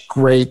such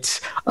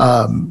great,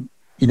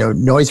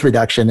 noise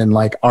reduction and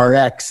like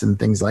RX and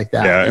things like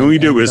that. Yeah, and we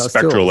do with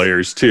spectral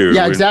layers too.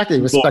 Yeah, exactly.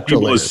 With spectral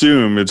layers. People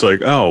assume it's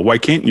like, oh, why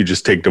can't you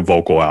just take the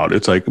vocal out?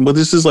 It's like, well,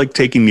 this is like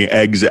taking the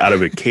eggs out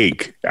of a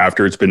cake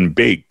after it's been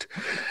baked.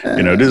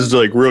 This is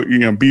like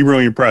real. Be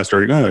really impressed.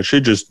 Or I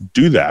should just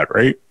do that,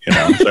 right?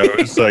 So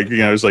it's like,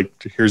 it's like,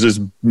 here's this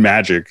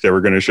magic that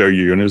we're going to show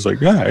you, and it's like,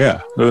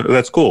 yeah,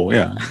 that's cool.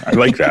 Yeah, I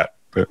like that,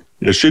 but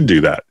it should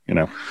do that.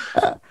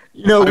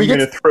 I'm going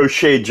to throw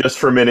shade just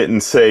for a minute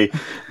and say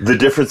the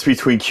difference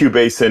between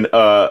Cubase and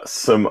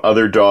some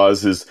other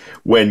DAWs is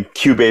when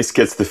Cubase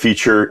gets the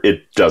feature,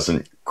 it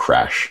doesn't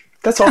crash.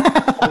 That's all. Hey,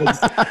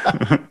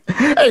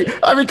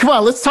 I mean, come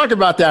on, let's talk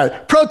about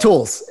that. Pro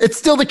Tools, it's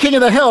still the king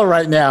of the hill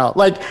right now.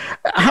 Like,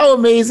 how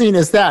amazing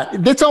is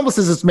that? That's almost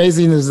as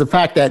amazing as the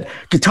fact that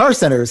Guitar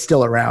Center is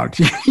still around.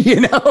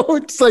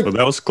 It's like, well,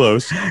 that was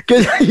close.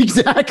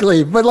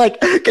 Exactly. But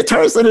like,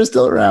 Guitar Center is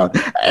still around,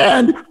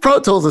 and Pro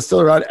Tools is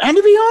still around. And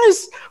to be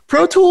honest,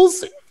 Pro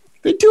Tools,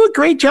 they do a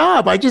great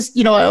job. I just,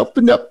 I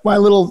opened up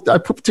I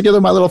put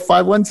together my little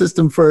 5.1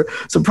 system for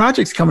some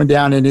projects coming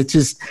down, and it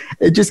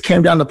just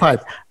came down the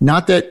pipe.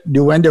 Not that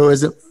Nuendo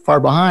isn't far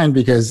behind,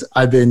 because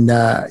I've been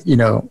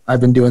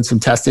doing some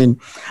testing.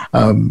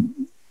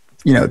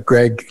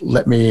 Greg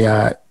let me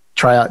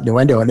try out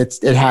Nuendo, and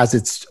it has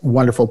its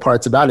wonderful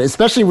parts about it,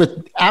 especially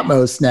with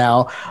Atmos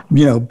now,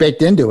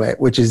 baked into it,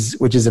 which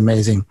is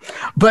amazing.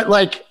 But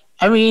like,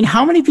 I mean,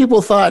 how many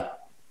people thought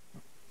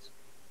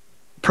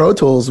Pro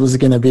Tools was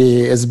going to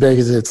be as big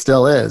as it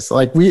still is?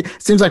 Like,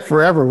 it seems like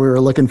forever we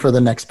were looking for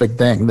the next big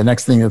thing, the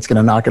next thing that's going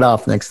to knock it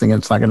off, the next thing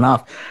that's knocking it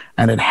off,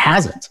 and it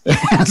hasn't. It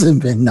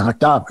hasn't been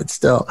knocked off. It's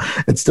still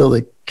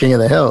the king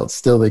of the hill. It's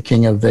still the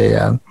king of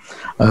the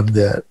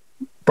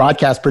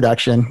broadcast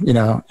production,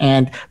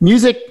 and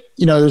music.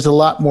 There's a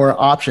lot more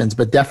options,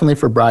 but definitely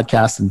for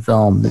broadcast and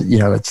film,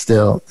 it's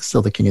still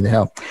the king of the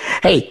hill.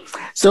 Hey,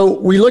 so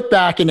we look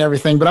back and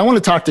everything, but I want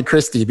to talk to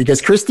Christy,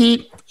 because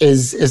Christy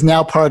is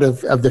now part of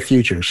the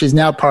future. She's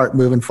now part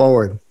moving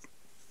forward.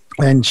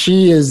 And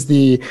she is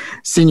the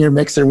senior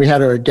mixer. We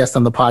had her guest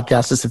on the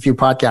podcast just a few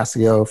podcasts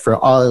ago for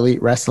All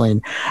Elite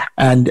Wrestling.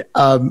 And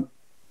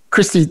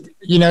Christy,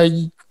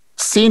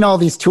 seeing all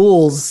these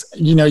tools,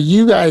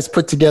 you guys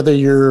put together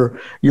your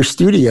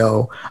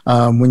studio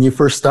when you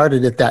first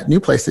started at that new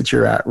place that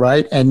you're at,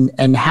 right?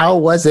 And how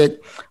was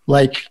it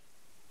like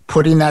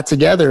putting that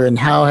together, and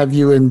how have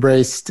you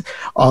embraced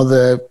all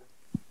the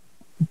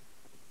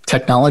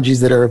technologies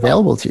that are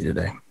available to you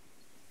today?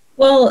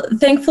 Well,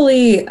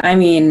 thankfully, I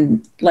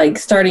mean, like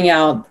starting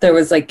out, there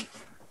was like,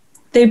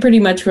 they pretty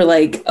much were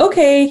like,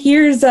 okay,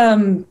 here's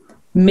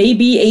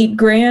maybe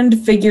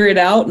 $8,000, figure it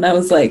out. And I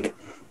was like,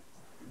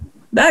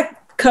 that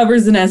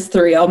covers an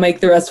S3. I'll make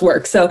the rest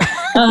work. So,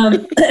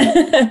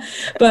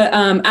 but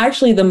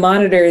actually the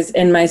monitors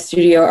in my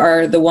studio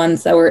are the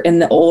ones that were in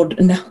the old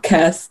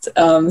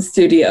Nowcast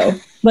studio.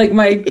 Like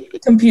my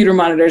computer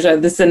monitors are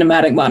the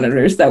cinematic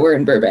monitors that were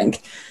in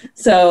Burbank.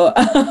 So,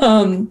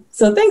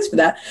 so thanks for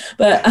that.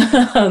 But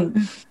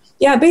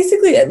yeah,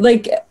 basically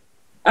like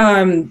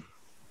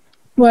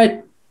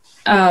what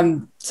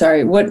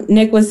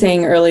Nick was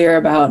saying earlier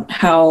about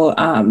how,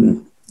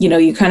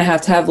 you kind of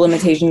have to have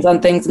limitations on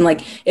things. And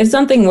like, if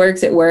something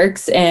works, it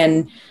works.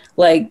 And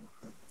like,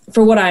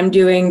 for what I'm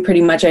doing,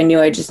 pretty much I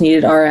knew I just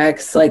needed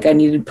RX. Like I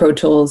needed Pro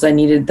Tools. I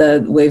needed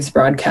the Waves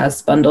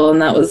broadcast bundle.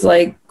 And that was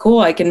like,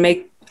 cool. I can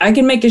make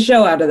a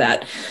show out of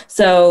that.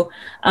 So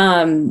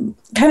kind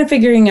of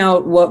figuring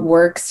out what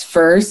works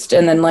first.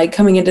 And then like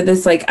coming into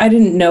this, like I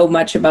didn't know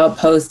much about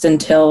post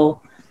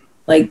until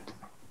like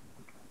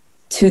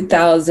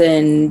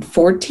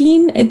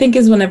 2014, I think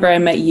is whenever I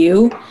met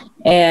you.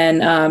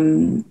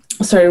 And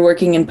started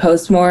working in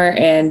post more,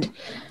 and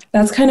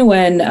that's kind of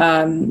when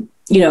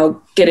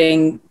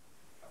getting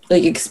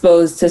like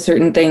exposed to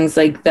certain things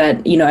like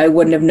that I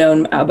wouldn't have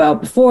known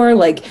about before.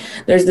 Like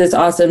there's this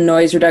awesome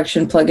noise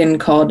reduction plugin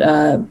called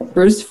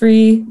Bruce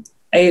Free.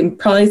 I'm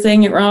probably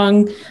saying it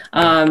wrong,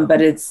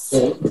 but it's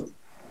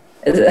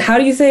how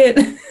do you say it?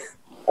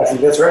 I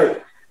think that's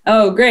right.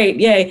 Oh,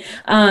 great. Yay.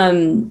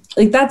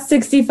 Like that's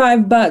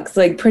 $65.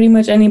 Like pretty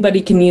much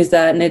anybody can use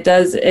that. And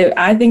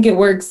I think it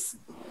works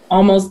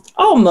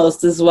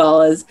almost as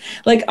well as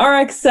like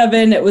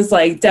RX-7. It was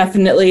like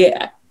definitely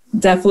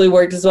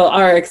worked as well.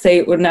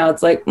 RX-8, where now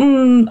it's like,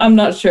 I'm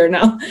not sure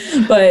now.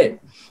 But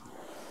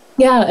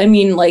yeah, I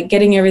mean, like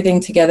getting everything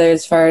together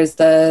as far as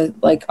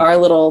our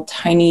little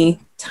tiny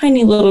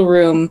little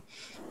room.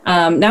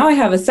 Now I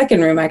have a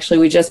second room actually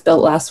we just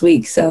built last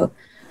week. So,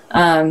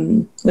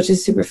 which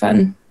is super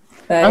fun.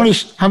 But,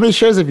 how many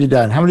shows have you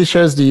done? How many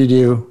shows do you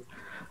do?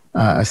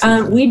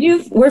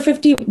 We're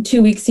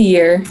 52 weeks a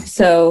year,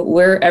 so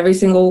we're every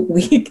single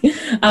week.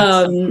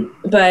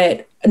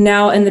 But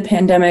now in the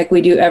pandemic,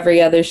 we do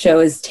every other show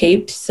is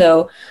taped.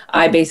 So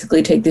I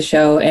basically take the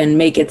show and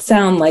make it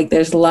sound like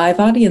there's a live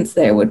audience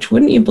there, which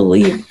wouldn't you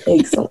believe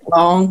takes a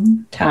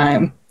long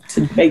time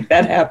to make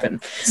that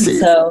happen.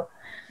 So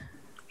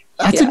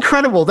that's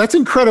incredible. That's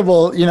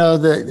incredible.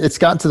 It's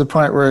gotten to the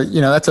point where,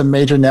 that's a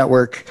major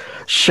network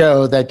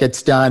show that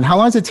gets done. How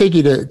long does it take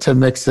you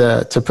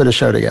to put a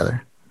show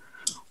together?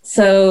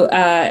 So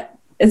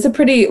it's a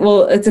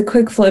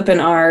quick flip in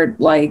our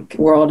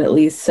world at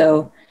least.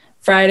 So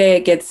Friday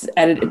it gets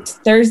edited.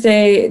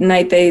 Thursday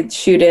night they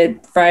shoot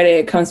it. Friday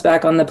it comes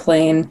back on the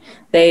plane.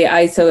 They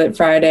ISO it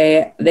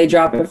Friday. They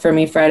drop it for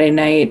me Friday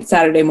night.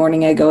 Saturday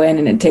morning I go in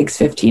and it takes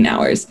 15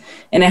 hours.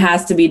 And it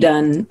has to be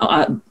done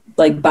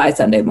by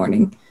Sunday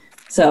morning.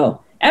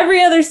 So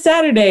every other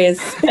Saturday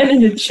is spent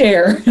in a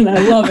chair, and I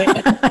love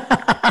it.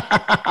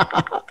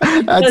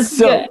 That's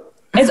so good.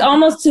 It's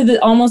almost to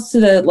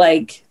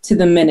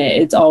the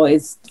minute. It's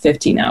always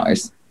 15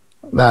 hours.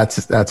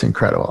 That's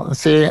incredible.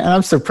 See, and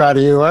I'm so proud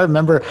of you. I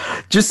remember,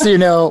 just so you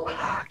know,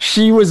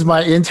 she was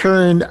my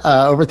intern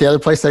over at the other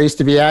place I used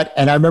to be at,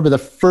 and I remember the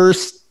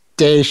first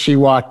day she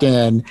walked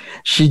in,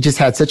 she just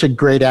had such a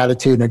great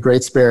attitude and a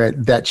great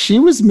spirit that she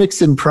was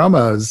mixing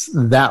promos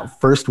that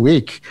first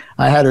week.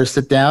 I had her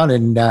sit down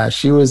and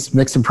she was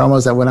mixing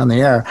promos that went on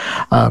the air,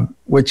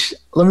 which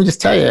let me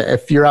just tell you,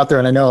 if you're out there,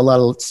 and I know a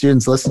lot of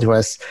students listen to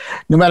us,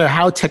 no matter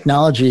how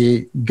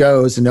technology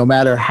goes and no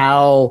matter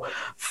how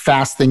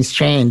fast things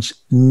change,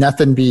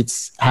 nothing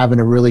beats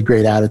having a really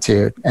great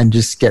attitude and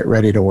just get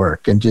ready to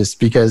work. And just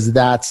because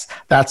that's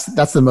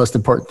the most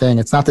important thing.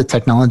 It's not the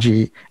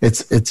technology,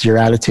 it's your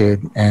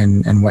attitude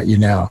and what you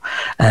know.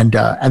 And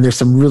there's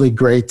some really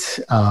great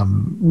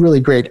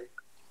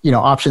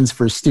options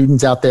for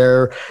students out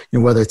there,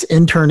 whether it's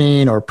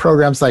interning or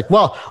programs like,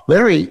 well,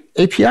 Larry,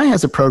 API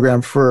has a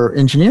program for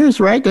engineers,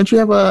 right? Don't you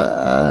have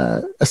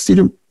a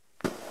student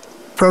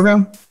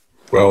program?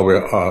 Well, we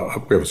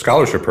have a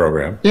scholarship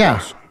program.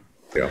 Yeah.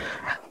 Yeah.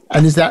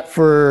 And is that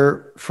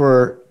for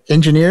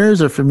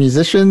engineers or for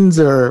musicians,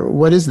 or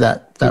what is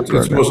that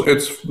program?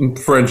 It's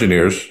for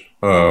engineers,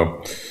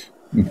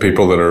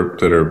 people that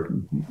are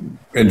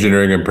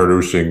engineering and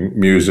producing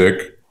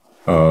music,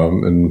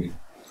 and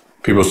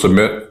people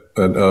submit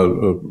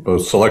a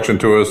selection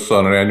to us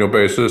on an annual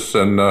basis,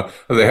 and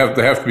they have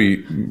to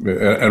be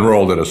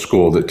enrolled at a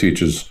school that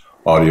teaches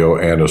audio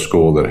and a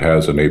school that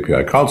has an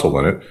API console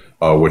in it,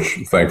 which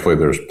thankfully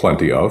there's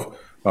plenty of.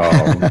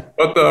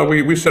 But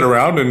we sit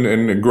around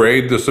and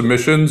grade the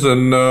submissions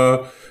and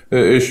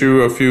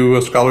issue a few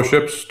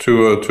scholarships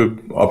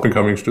to up and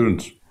coming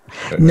students.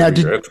 Now,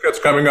 it's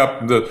coming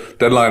up. The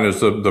deadline is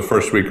the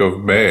first week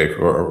of May,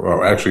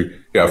 or actually,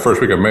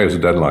 first week of May is the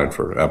deadline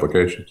for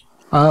applications.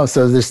 Oh,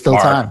 so there's still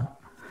time.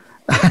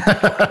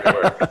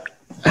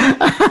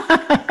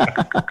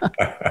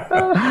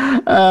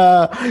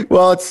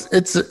 Well,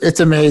 it's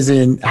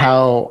amazing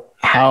how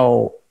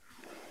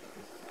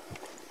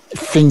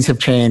things have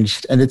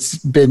changed, and it's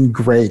been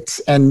great.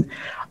 And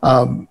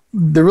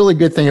the really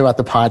good thing about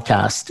the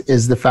podcast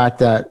is the fact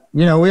that,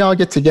 we all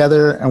get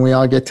together and we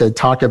all get to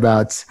talk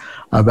about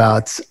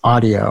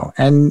audio.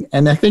 And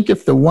I think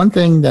if the one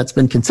thing that's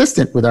been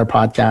consistent with our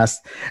podcast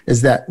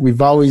is that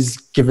we've always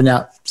given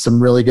out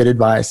some really good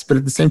advice, but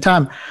at the same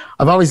time,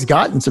 I've always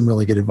gotten some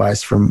really good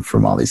advice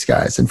from all these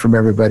guys and from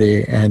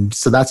everybody. And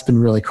so that's been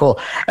really cool.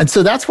 And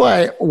so that's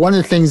why one of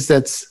the things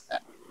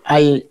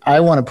I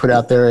want to put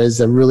out there is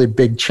a really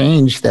big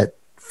change that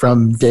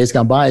from days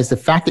gone by is the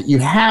fact that you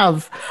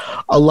have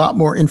a lot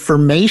more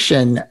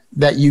information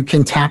that you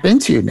can tap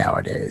into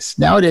nowadays.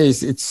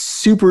 Nowadays, it's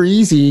super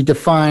easy to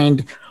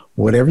find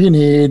whatever you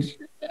need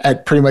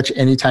at pretty much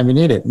any time you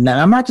need it.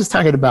 Now, I'm not just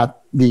talking about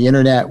the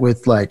internet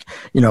with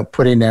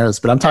putting arrows,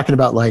 but I'm talking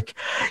about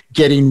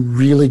getting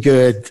really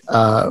good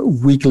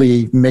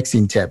weekly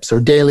mixing tips or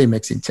daily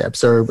mixing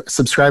tips, or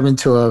subscribing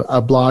to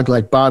a blog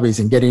like Bobby's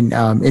and getting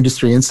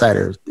industry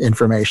insider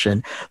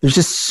information. There's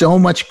just so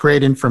much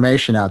great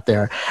information out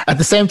there. At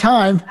the same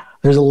time,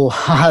 there's a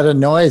lot of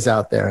noise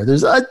out there.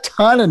 There's a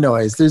ton of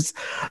noise. There's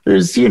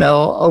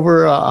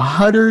over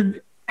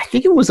 100, I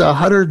think it was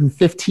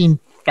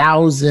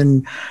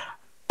 115,000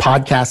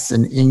 podcasts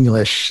in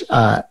English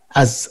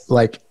as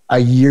a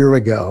year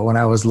ago when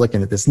I was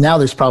looking at this. Now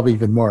there's probably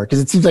even more, because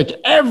it seems like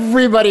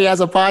everybody has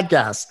a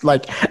podcast.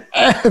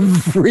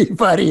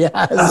 Everybody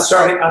has.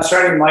 I'm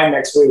starting mine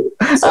next week.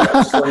 So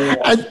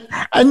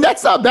and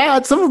that's not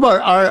bad. Some of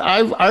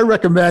I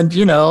recommend,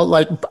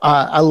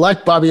 I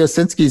like Bobby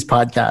Owsinski's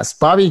podcast.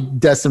 Bobby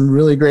does some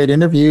really great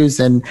interviews,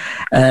 and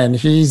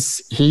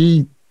his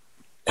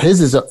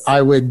is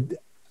I would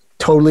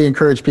totally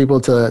encourage people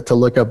to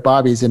look up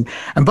Bobby's. And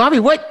Bobby,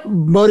 what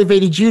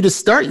motivated you to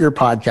start your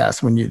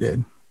podcast when you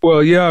did?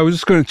 Well, yeah, I was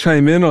just going to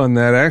chime in on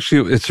that.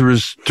 Actually, it's a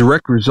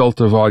direct result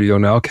of Audio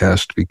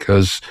Nowcast,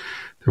 because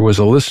there was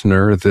a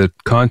listener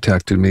that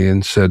contacted me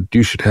and said,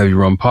 you should have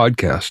your own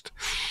podcast.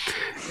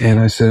 And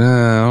I said,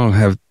 I don't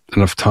have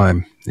enough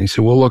time. And he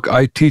said, well, look,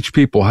 I teach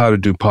people how to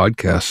do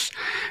podcasts.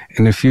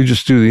 And if you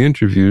just do the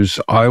interviews,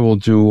 I will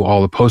do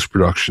all the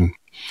post-production.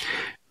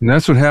 And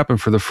that's what happened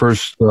for the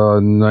first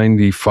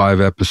 95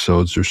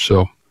 episodes or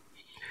so.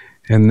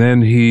 And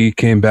then he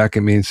came back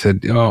at me and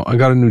said, I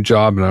got a new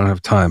job and I don't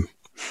have time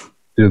to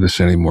do this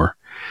anymore.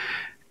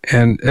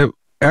 And it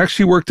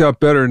actually worked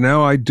out better.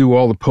 Now I do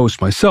all the posts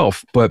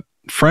myself. But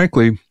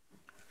frankly,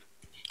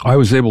 I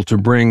was able to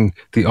bring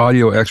the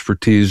audio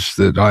expertise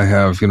that I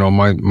have,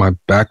 my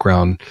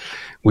background,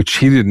 which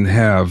he didn't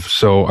have.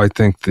 So I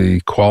think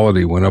the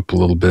quality went up a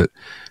little bit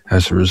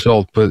as a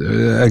result. But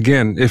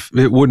again, if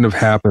it wouldn't have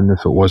happened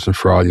if it wasn't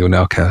for Audio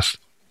Nowcast.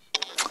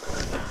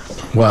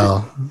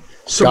 Well,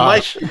 so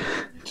Mike,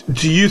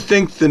 do you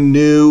think the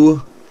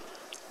new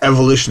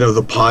evolution of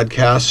the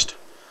podcast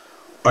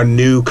are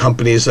new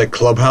companies like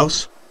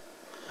Clubhouse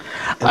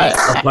and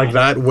stuff like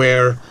that,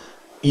 where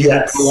you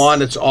can go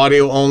on, it's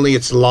audio only,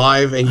 it's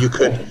live, and you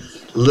could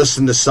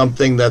listen to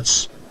something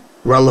that's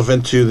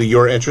relevant to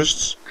your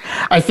interests?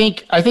 I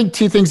think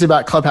two things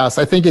about Clubhouse.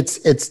 I think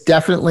it's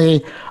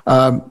definitely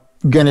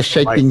going to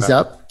shake things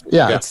up.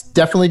 Yeah, it's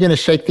definitely going to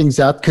shake things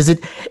up because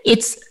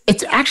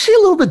it's actually a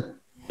little bit,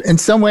 in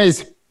some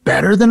ways,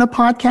 better than a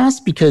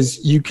podcast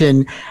because you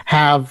can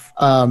have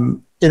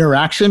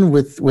interaction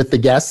with the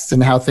guests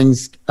and how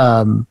things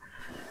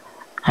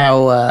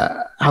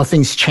how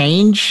things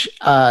change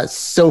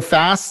so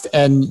fast,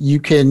 and you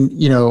can,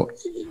 you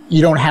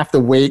don't have to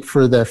wait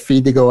for the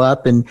feed to go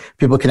up, and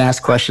people can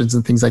ask questions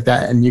and things like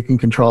that, and you can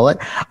control it.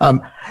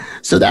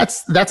 So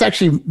that's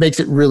actually makes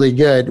it really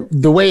good.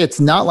 The way it's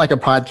not like a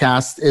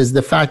podcast is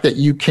the fact that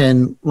you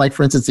can, like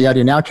for instance, the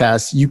Audio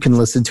Nowcast, you can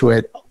listen to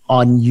it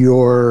on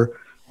your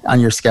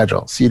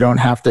schedule. So you don't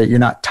have to, you're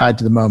not tied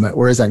to the moment.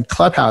 Whereas on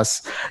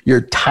Clubhouse,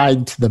 you're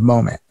tied to the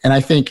moment. And I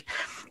think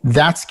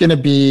that's going to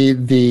be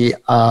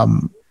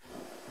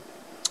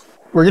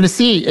we're going to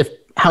see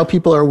how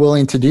people are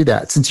willing to do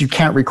that, since you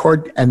can't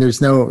record and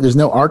there's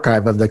no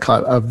archive of the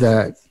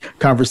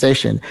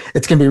conversation.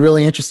 It's going to be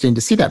really interesting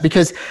to see that,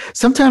 because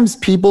sometimes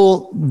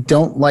people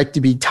don't like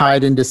to be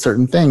tied into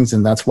certain things,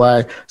 and that's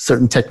why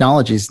certain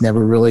technologies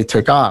never really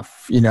took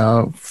off.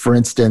 For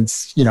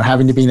instance,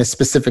 having to be in a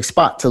specific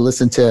spot to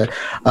listen to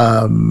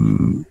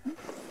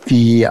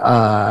the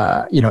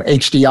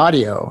HD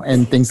audio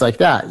and things like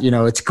that.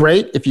 It's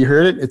great if you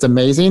heard it, it's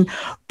amazing,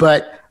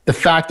 but the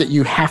fact that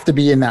you have to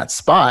be in that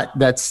spot,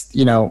 that's,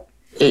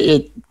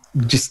 it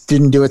just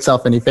didn't do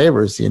itself any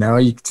favors.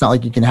 It's not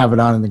like you can have it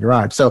on in the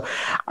garage. So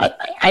I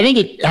think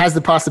it has the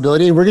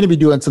possibility. We're going to be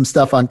doing some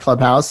stuff on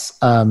Clubhouse,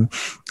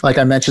 like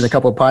I mentioned a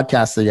couple of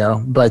podcasts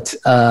ago, but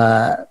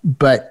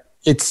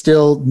it's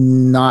still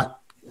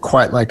not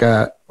quite like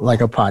a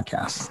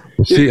podcast.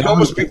 It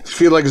almost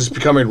feel like it's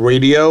becoming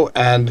radio.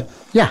 And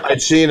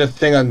I'd seen a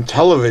thing on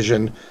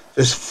television.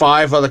 There's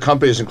 5 other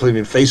companies,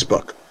 including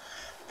Facebook,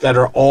 that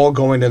are all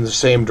going in the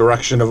same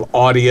direction of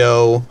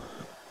audio.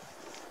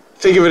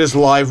 Think of it as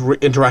live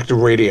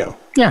interactive radio.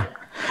 Yeah.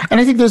 And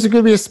I think there's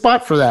going to be a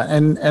spot for that.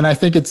 And I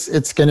think it's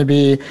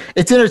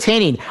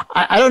entertaining.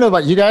 I don't know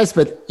about you guys,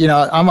 but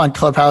I'm on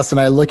Clubhouse and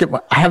I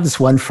have this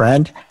one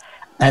friend,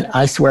 and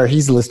I swear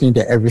he's listening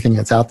to everything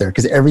that's out there.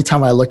 Because every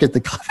time I look at the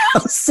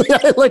Clubhouse,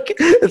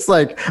 it's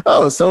like,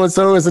 oh,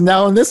 so-and-so is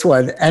now in this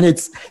one. And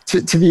it's,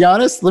 to be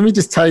honest, let me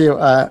just tell you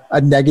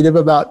a negative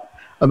about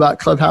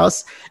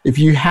Clubhouse. If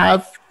you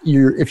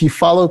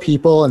follow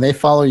people and they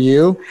follow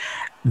you,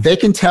 they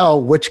can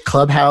tell which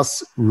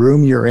Clubhouse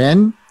room you're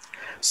in.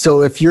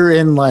 So if you're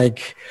in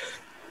like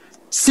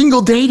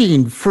single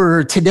dating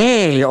for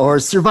today, or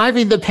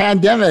surviving the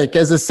pandemic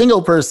as a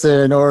single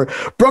person, or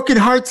Broken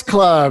Hearts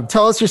Club,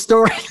 tell us your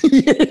story.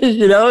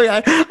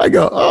 I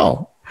go,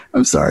 oh,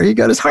 I'm sorry, he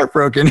got his heart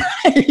broken.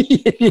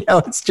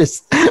 It's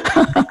just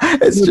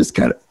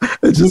kind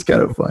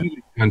of fun.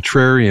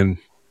 Contrarian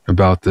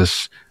about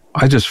this,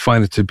 I just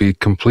find it to be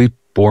complete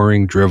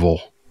boring drivel.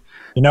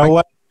 You know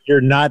what? You're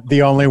not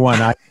the only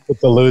one. I put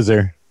the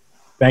loser.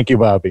 Thank you,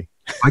 Bobby.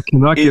 I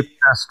cannot get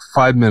past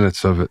 5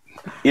 minutes of it.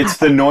 It's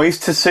the noise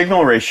to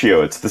signal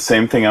ratio. It's the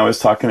same thing I was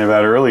talking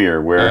about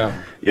earlier,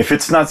 where if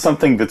it's not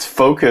something that's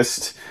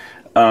focused,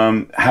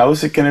 how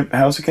is it going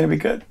to be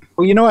good?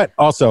 Well, you know what?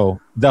 Also,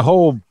 the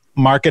whole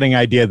marketing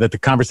idea that the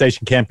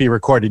conversation can't be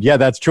recorded. Yeah,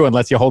 that's true,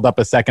 unless you hold up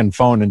a second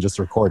phone and just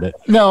record it.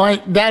 No, I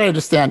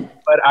understand.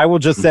 But I will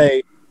just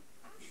say,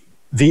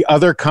 the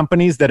other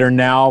companies that are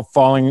now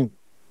falling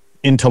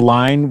into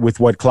line with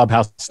what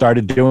Clubhouse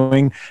started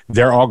doing,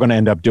 they're all going to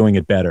end up doing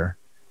it better.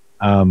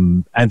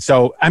 And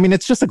so,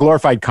 it's just a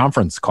glorified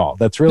conference call.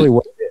 That's really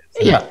what it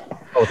is. Yeah.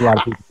 With a lot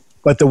of people.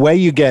 But the way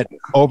you get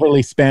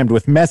overly spammed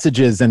with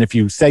messages, and if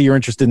you say you're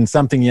interested in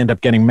something, you end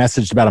up getting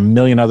messaged about a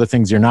million other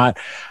things you're not.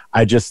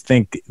 I just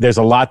think there's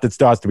a lot that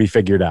still has to be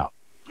figured out.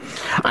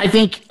 I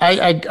think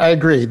I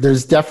agree.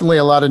 There's definitely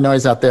a lot of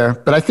noise out there,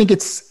 but I think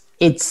it's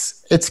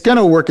going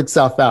to work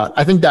itself out.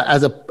 I think that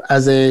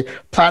as a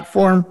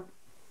platform,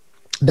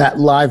 that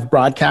live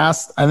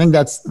broadcast, I think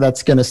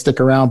that's going to stick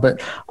around.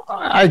 But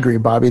I agree,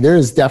 Bobby. There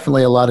is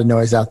definitely a lot of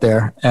noise out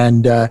there,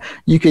 and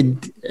you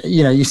could,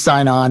 you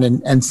sign on,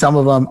 and some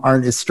of them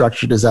aren't as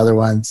structured as other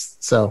ones.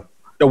 So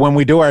when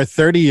we do our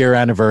 30-year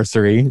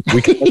anniversary,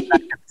 we can look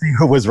back and see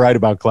who was right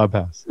about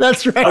Clubhouse.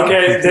 That's right.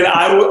 Okay, then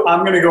I'm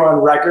going to go on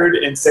record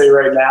and say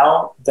right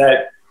now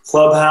that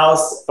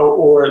Clubhouse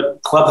or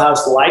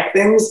Clubhouse-like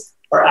things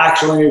are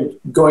actually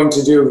going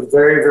to do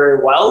very,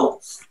 very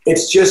well.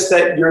 It's just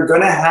that you're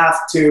going to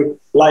have to,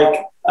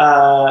 like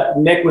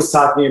Nick was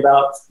talking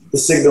about, the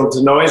signal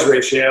to noise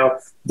ratio.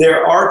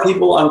 There are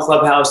people on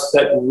Clubhouse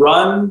that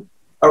run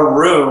a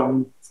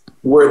room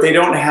where they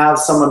don't have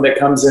someone that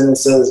comes in and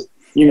says,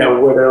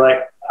 where they're like,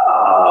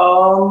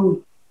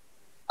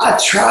 I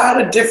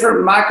tried a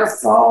different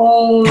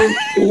microphone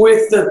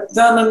with the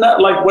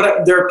like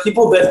what. There are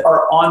people that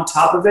are on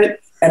top of it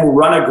and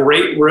run a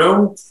great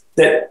room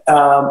that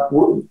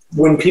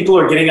when people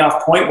are getting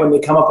off point, when they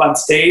come up on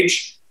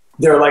stage,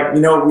 they're like,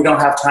 we don't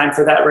have time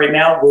for that right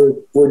now.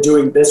 We're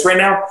doing this right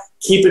now.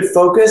 Keep it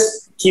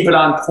focused, keep it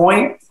on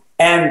point.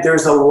 And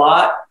there's a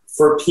lot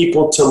for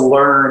people to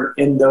learn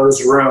in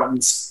those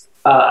rooms.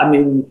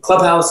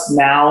 Clubhouse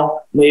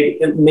now,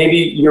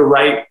 maybe you're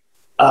right.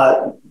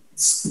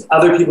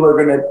 Other people are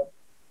going to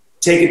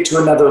take it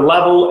to another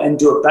level and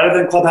do it better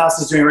than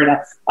Clubhouse is doing right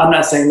now. I'm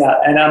not saying that.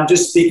 And I'm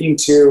just speaking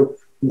to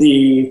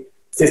the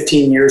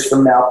 15 years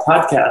from now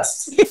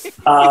podcast.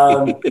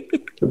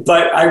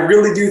 But I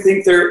really do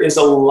think there is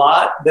a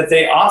lot that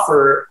they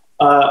offer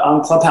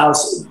on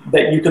Clubhouse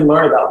that you can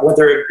learn about,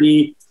 whether it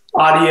be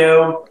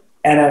audio,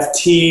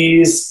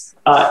 NFTs,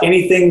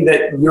 anything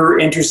that you're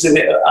interested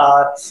in,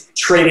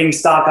 trading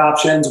stock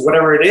options,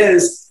 whatever it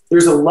is.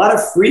 There's a lot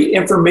of free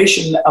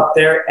information up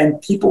there and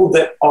people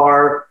that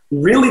are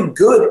really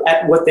good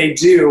at what they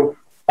do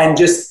and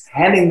just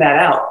handing that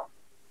out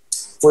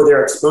for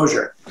their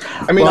exposure.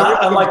 I mean,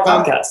 not unlike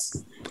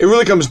podcasts. It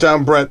really comes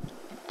down, Brett,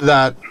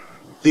 that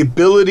the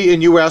ability,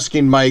 and you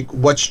asking Mike,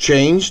 what's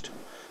changed?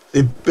 The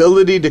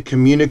ability to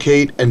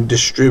communicate and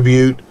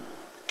distribute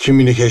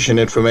communication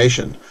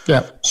information.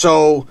 Yeah.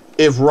 So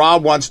if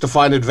Rob wants to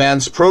find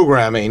advanced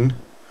programming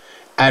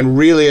and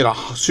really at a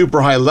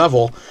super high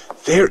level,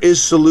 there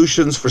is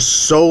solutions for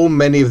so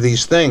many of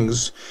these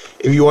things.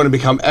 If you want to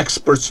become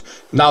experts,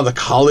 now the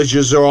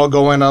colleges are all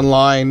going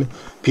online,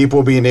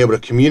 people being able to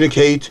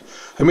communicate.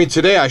 I mean,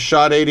 today I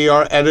shot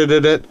ADR,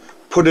 edited it,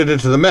 put it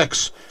into the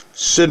mix,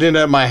 sitting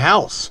at my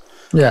house.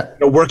 Yeah.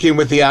 Working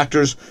with the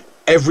actors,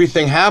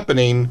 everything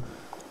happening.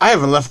 I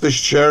haven't left this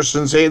chair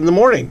since 8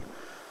 a.m,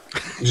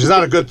 which is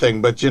not a good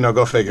thing, but,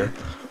 go figure.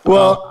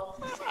 Well,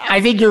 I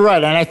think you're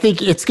right. And I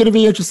think it's going to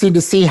be interesting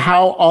to see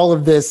how all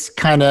of this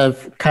kind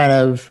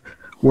of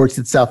works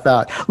itself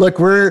out. Look,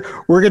 we're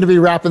going to be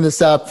wrapping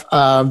this up,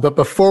 but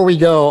before we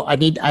go, I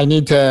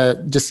need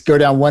to just go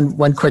down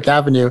one quick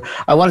avenue.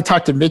 I want to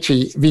talk to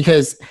Mitchie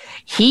because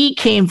he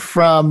came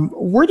from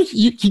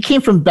he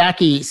came from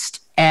back east,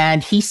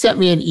 and he sent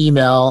me an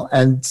email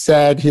and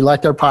said he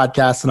liked our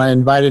podcast, and I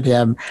invited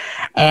him,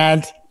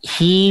 and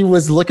he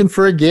was looking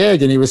for a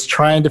gig and he was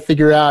trying to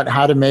figure out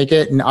how to make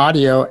it in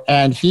audio,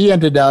 and he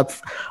ended up.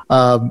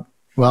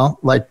 Well,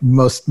 like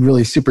most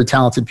really super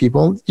talented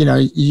people,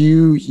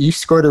 you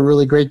scored a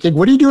really great gig.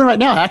 What are you doing right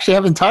now? I actually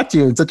haven't talked to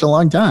you in such a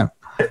long time.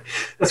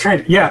 That's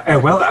right. Yeah.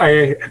 Well,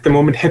 I, at the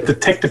moment, head the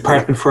tech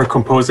department for a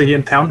composer here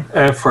in town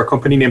for a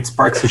company named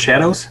Sparks and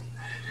Shadows.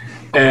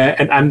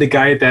 And I'm the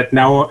guy that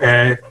now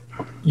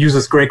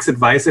uses Greg's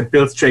advice and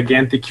builds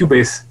gigantic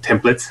Cubase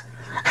templates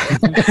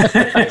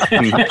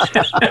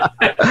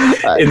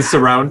in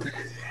Surround.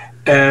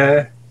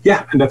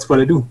 Yeah, and that's what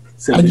I do.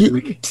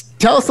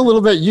 Tell us a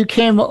little bit.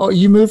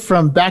 You moved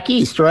from back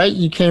east, right?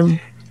 You came.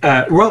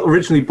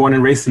 Originally born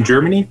and raised in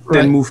Germany,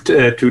 then moved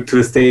to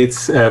the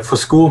States for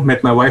school,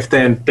 met my wife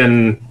there, and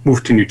then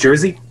moved to New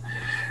Jersey.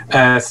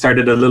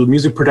 Started a little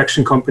music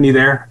production company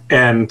there.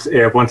 And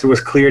once it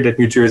was clear that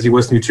New Jersey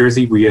was New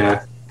Jersey, we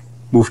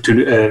moved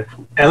to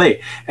LA.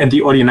 And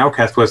the Audio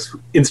Nowcast was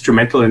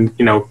instrumental in,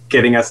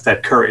 getting us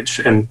that courage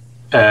and,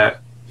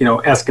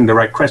 asking the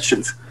right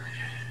questions.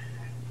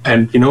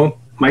 And,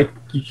 Mike,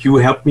 you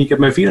helped me get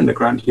my feet on the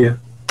ground here,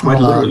 quite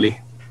literally.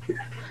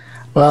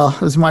 Well,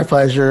 it was my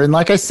pleasure. And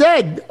like I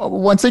said,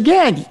 once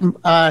again,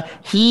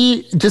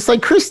 he, just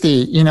like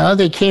Christy,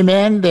 they came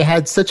in, they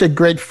had such a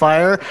great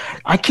fire.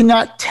 I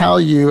cannot tell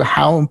you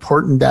how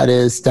important that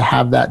is to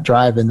have that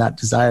drive and that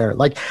desire.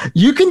 Like,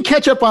 you can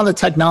catch up on the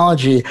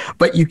technology,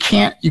 but you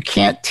can't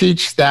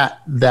teach that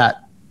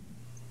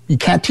you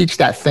can't teach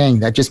that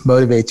thing that just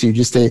motivates you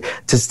just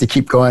to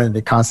keep going and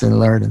to constantly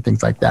learn and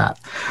things like that.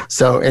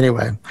 So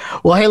anyway,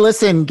 well, hey,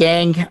 listen,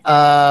 gang,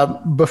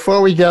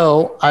 before we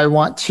go, I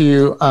want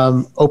to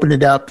open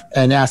it up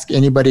and ask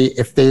anybody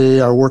if they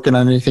are working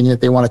on anything that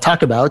they want to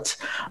talk about.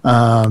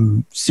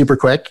 Super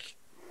quick.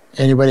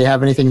 Anybody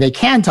have anything they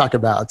can talk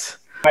about?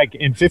 Mike,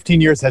 in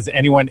 15 years, has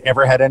anyone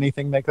ever had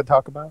anything they could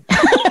talk about?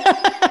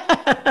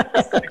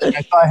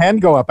 I saw a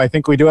hand go up. I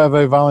think we do have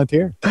a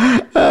volunteer.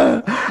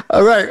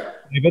 All right.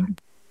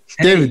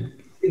 David.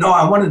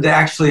 I wanted to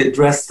actually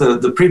address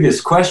the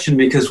previous question,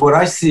 because what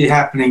I see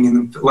happening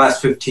in the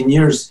last 15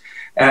 years,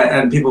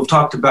 and people have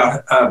talked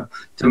about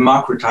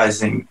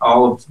democratizing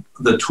all of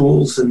the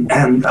tools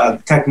and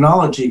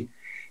technology.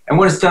 And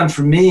what it's done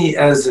for me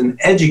as an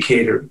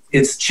educator,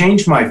 it's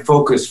changed my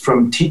focus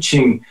from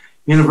teaching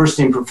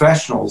university and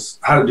professionals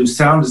how to do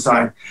sound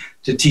design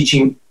to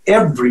teaching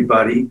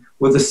everybody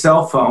with a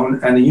cell phone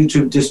and a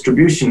YouTube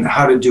distribution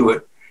how to do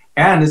it.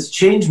 And it's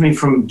changed me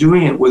from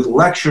doing it with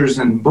lectures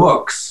and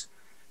books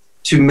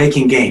to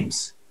making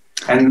games.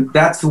 And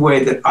that's the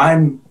way that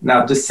I'm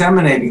now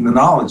disseminating the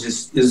knowledge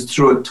is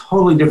through a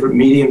totally different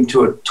medium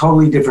to a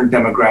totally different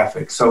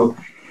demographic. So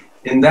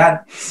in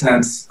that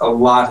sense, a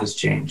lot has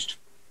changed.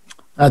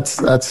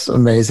 That's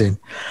amazing.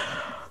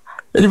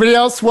 Anybody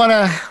else want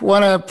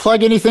to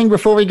plug anything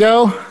before we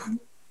go?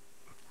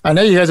 I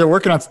know you guys are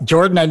working on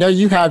Jordan. I know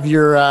you have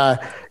your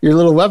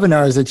little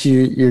webinars that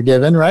you're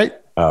giving, right?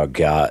 Oh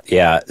God,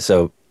 yeah.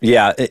 So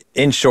yeah,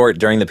 in short,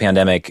 during the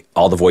pandemic,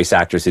 all the voice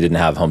actors who didn't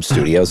have home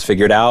studios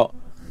figured out,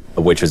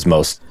 which was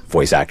most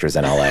voice actors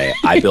in LA.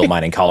 I built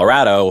mine in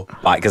Colorado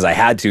because I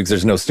had to, because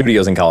there's no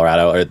studios in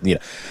Colorado,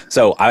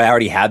 So I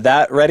already had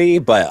that ready.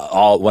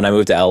 But when I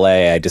moved to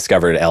LA, I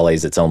discovered LA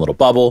is its own little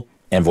bubble,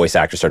 and voice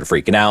actors started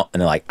freaking out,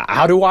 and they're like,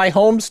 "How do I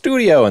home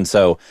studio?" And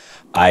so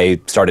I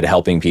started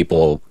helping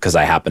people, because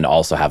I happen to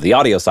also have the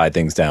audio side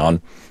things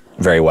down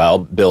very well,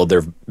 build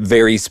their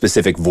very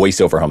specific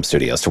voiceover home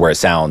studios to where it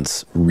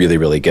sounds really,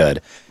 really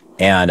good.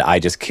 And I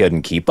just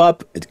couldn't keep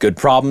up. It's good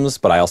problems,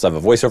 but I also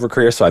have a voiceover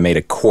career. So I made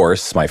a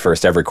course, my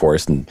first ever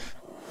course. And,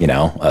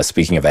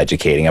 speaking of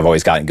educating, I've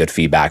always gotten good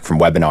feedback from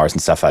webinars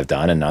and stuff I've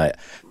done. And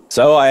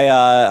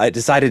I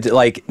decided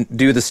to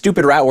do the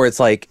stupid route where it's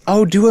like,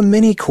 oh, do a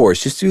mini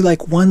course, just do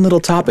one little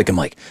topic. I'm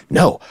like,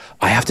 no,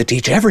 I have to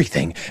teach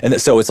everything.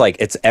 And so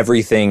it's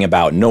everything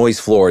about noise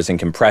floors and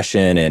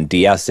compression and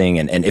de-essing.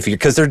 And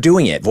because they're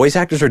doing it, voice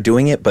actors are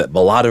doing it, but a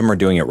lot of them are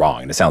doing it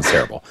wrong. And it sounds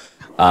terrible.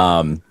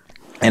 And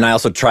I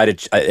also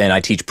I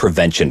teach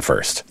prevention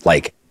first.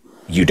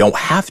 You don't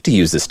have to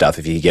use this stuff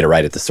if you get it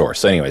right at the source.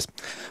 So anyways,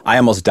 I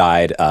almost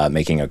died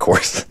making a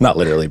course, not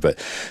literally,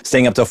 but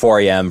staying up till 4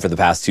 a.m. for the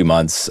past 2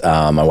 months.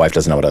 My wife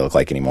doesn't know what I look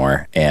like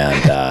anymore.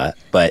 And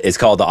but it's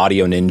called the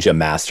Audio Ninja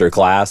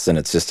Masterclass, and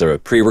it's just a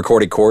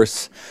pre-recorded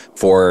course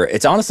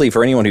it's honestly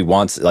for anyone who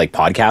wants,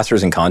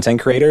 podcasters and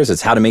content creators.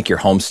 It's how to make your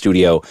home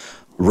studio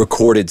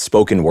recorded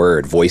spoken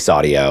word voice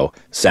audio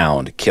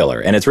sound killer.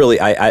 And it's really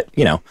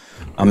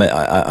I'm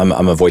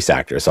a voice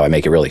actor, so I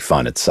make it really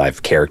fun. I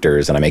have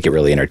characters and I make it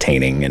really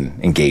entertaining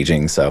and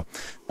engaging. So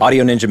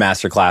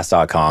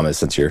AudioNinjaMasterclass.com is,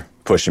 since you're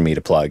pushing me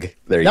to plug.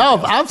 There you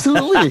go.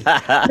 Absolutely.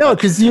 No,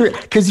 because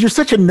you're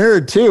such a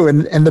nerd too,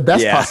 in the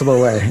best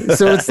possible way.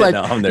 So it's like,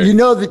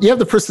 that you have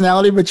the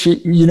personality, but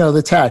you know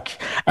the tech.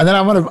 And then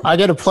I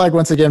got to plug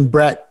once again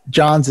Brett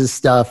Johns'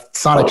 stuff,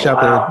 Sonic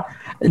Shepherd. Wow.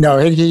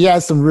 He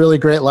has some really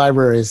great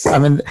libraries. I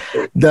mean,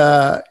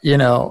 tell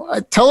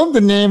them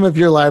the name of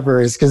your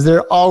libraries, because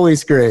they're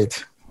always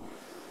great.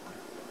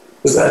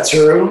 Is that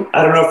true?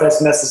 I don't know if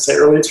that's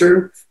necessarily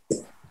true,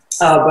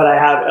 but I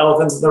have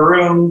Elephants in the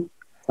Room.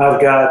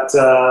 I've got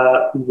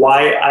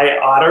Y.I.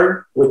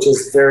 Otter, which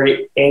is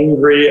very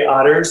angry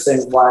otter,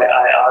 saying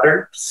Y.I.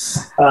 Otter.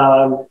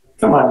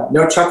 Come on,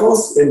 no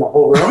chuckles in the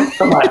whole room?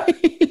 Come on.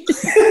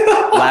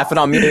 Laughing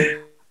on me.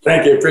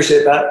 Thank you,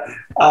 appreciate that.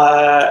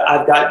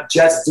 I've got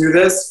Jets Do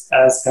This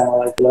as kind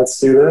of Let's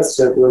Do This,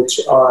 which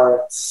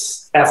are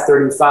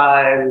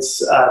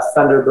F-35s,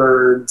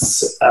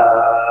 Thunderbirds,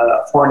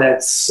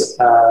 Hornets.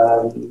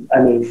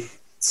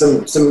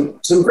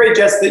 Some great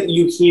jets that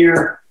you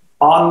hear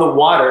on the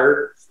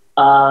water,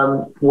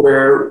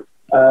 where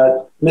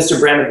Mr.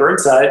 Brandon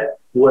Burnside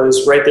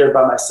was right there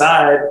by my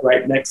side,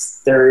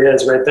 there he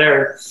is, right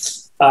there,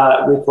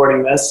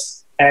 recording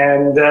this.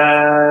 And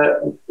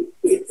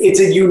it's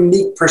a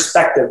unique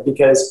perspective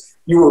because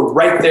you were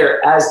right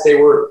there as they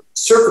were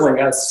circling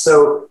us.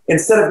 So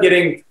instead of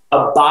getting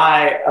a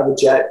buy of a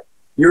jet,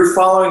 you're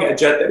following a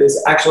jet that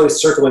is actually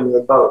circling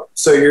your boat.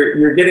 So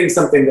you're getting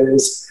something that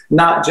is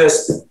not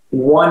just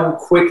one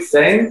quick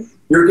thing.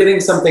 You're getting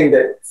something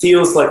that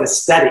feels like a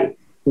steady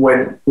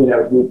when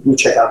you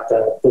check out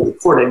the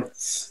recording.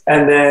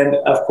 And then,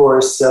 of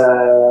course,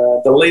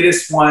 the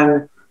latest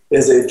one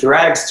is a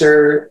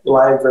dragster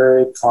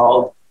library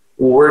called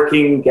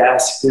Working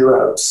Gas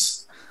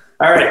Heroes.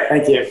 All right,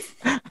 thank you.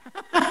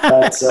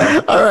 That's,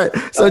 all right,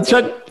 so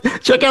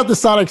check out the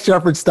Sonic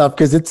Shepherd stuff,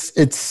 because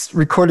it's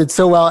recorded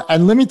so well.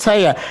 And let me tell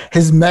you,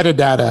 his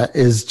metadata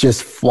is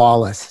just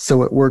flawless.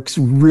 So it works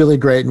really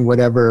great in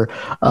whatever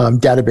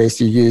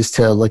database you use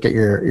to look at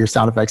your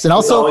sound effects. And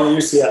also,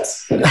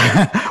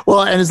 UCS.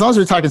 Well, and as long as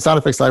we're talking sound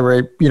effects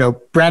library,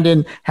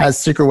 Brandon has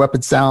Secret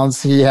Weapon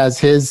Sounds. He has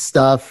his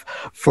stuff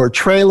for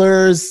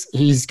trailers.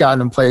 He's gotten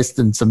them placed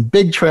in some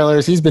big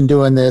trailers. He's been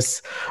doing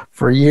this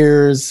for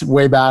years,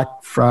 way back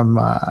from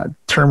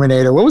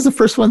Terminator. What was the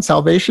first one?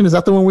 Salvation? Is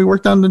that the one we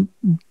worked on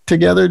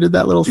together? Did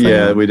that little thing?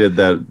 Yeah, we did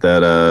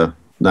that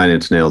Nine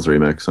Inch Nails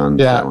remix on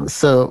that one.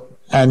 So,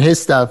 and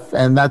his stuff,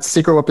 and that's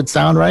Secret Weapon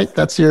Sound, right?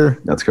 That's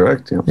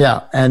correct. Yeah.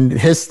 Yeah, and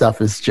his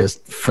stuff is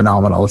just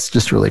phenomenal. It's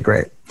just really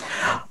great.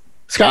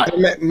 Scott,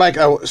 Mike,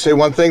 I will say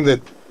one thing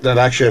that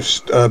actually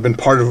I've been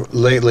part of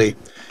lately.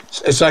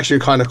 It's actually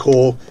kind of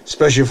cool,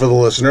 especially for the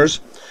listeners.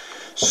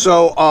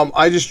 So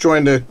I just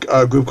joined a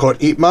group called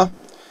EATMA,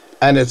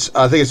 and I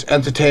think it's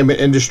Entertainment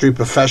Industry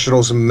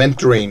Professionals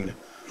Mentoring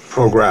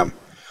Program.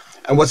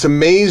 And what's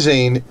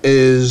amazing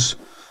is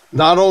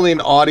not only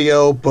in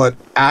audio, but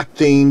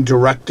acting,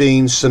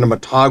 directing,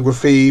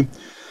 cinematography.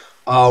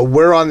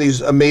 We're on these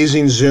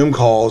amazing Zoom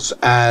calls,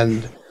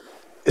 and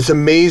it's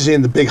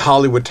amazing the big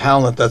Hollywood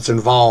talent that's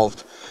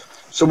involved.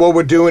 So what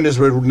we're doing is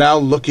we're now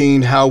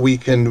looking how we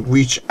can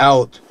reach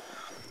out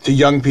to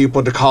young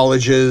people, to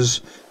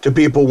colleges, to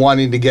people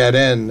wanting to get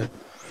in.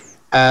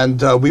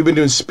 And we've been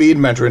doing speed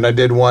mentoring. I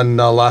did one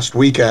last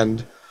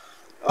weekend.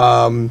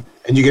 And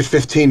you get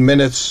 15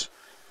 minutes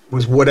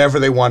with whatever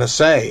they want to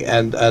say.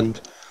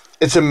 And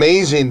it's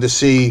amazing to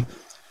see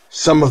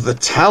some of the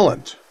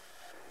talent,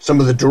 some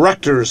of the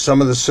directors,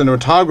 some of the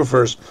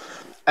cinematographers.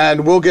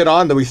 And we'll get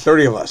on, there'll be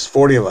 30 of us,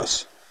 40 of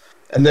us.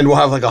 And then we'll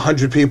have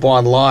 100 people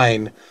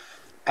online.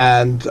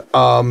 And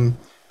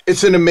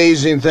it's an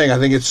amazing thing. I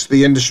think it's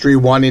the industry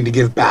wanting to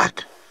give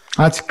back.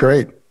 That's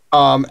great.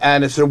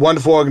 And it's a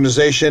wonderful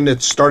organization.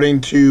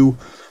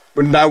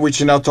 We're now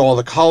reaching out to all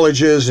the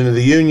colleges and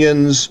the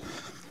unions.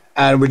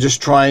 and we're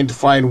just trying to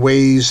find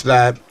ways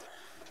that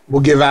will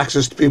give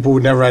access to people who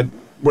never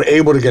were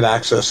able to get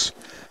access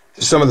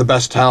to some of the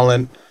best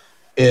talent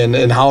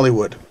in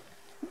Hollywood.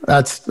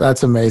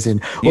 That's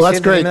amazing. You Well,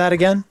 that's great. Name that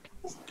again?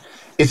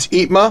 It's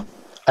EIPMA.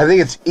 I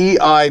think it's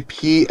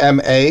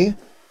EIPMA.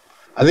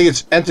 I think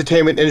it's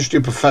Entertainment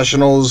Industry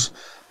Professionals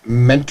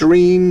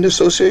Mentoring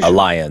Association.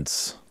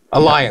 Alliance.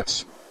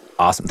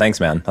 Awesome. Thanks,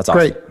 man. That's awesome.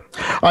 Great.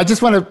 I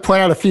just want to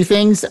point out a few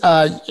things.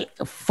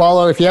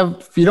 Follow, if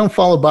you don't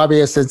follow Bobby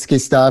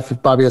Owsinski's stuff,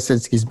 Bobby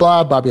Owsinski's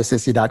blog,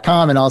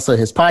 BobbyOwsinski.com, and also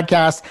his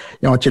podcast.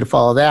 I want you to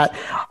follow that.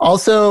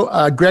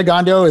 Also, Greg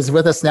Ondo is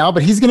with us now,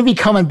 but he's going to be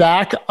coming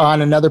back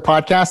on another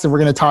podcast, and we're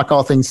going to talk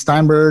all things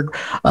Steinberg.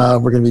 We're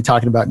going to be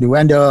talking about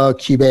Nuendo,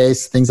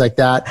 Cubase, things like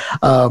that.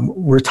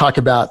 We're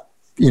talking about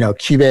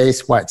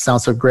Cubase, why it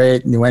sounds so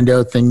great,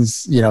 Nuendo,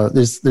 things,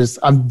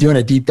 I'm doing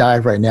a deep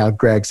dive right now,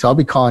 Greg, so I'll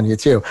be calling you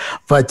too.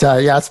 But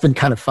yeah, it's been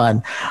kind of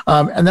fun.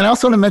 And then I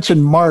also want to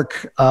mention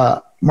Mark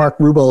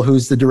Rubel,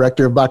 who's the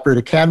director of Blackbird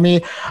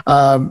Academy.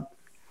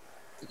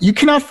 You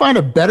cannot find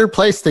a better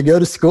place to go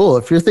to school.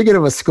 If you're thinking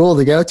of a school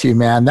to go to,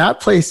 man, that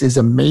place is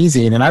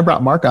amazing. And I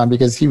brought Mark on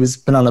because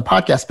been on the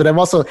podcast, but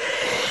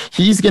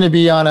he's going to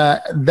be on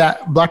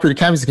that Blackbird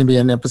Academy is going to be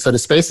an episode of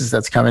Spaces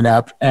that's coming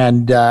up.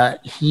 And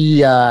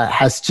he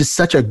has just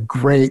such a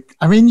great,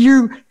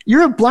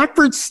 you're at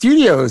Blackbird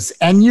Studios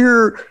and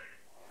you're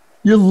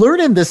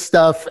learning this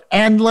stuff,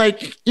 and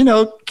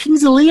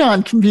Kings of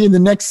Leon can be in the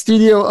next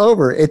studio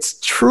over. It's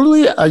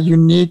truly a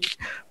unique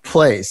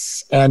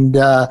place. And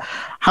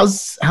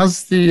how's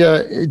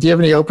the do you have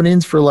any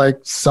openings for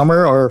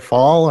summer or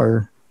fall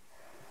or?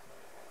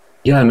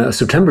 Yeah, no,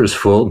 September is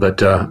full,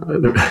 but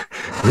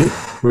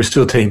we're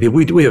still taking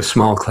people. We have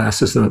small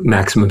classes. The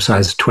maximum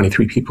size is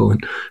 23 people,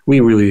 and we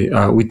really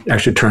we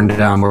actually turn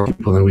down more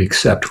people than we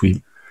accept.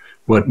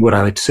 What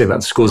I like to say about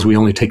the school is we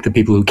only take the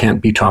people who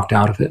can't be talked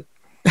out of it.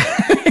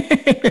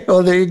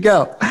 Well, there you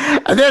go.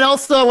 And then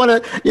also I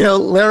want to,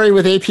 Larry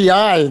with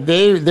API,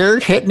 they're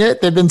hitting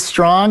it. They've been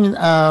strong.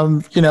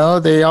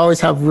 They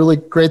always have really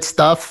great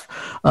stuff.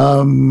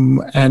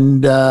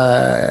 And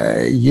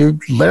you,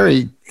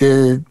 Larry,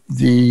 I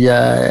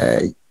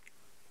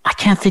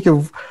can't think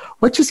of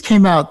what just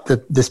came out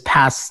this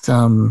past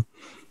year.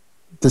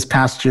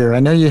 I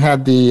know you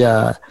had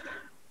the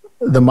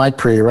Mic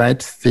Pre, right?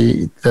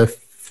 The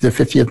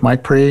 50th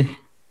Mic Pre.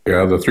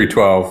 Yeah, the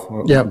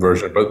 312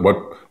 version. But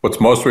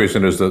what's most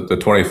recent is the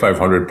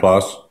 2500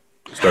 plus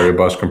stereo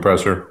bus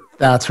compressor.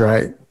 That's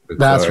right.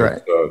 That's right.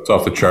 It's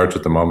off the charts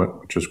at the moment,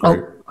 which is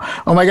great.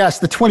 Oh my gosh,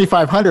 the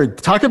 2500.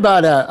 Talk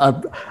about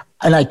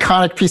an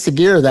iconic piece of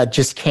gear that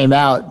just came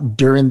out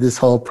during this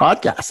whole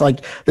podcast.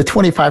 The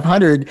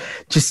 2500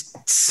 just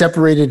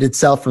separated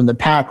itself from the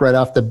pack right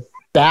off the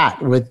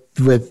bat with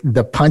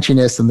the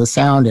punchiness and the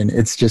sound, and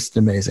it's just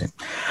amazing.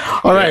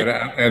 All right.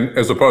 And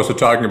as opposed to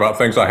talking about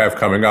things I have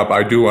coming up,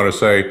 I do want to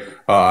say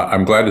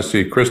I'm glad to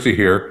see Christy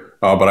here,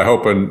 but I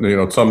hope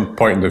at some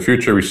point in the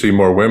future we see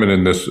more women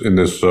in this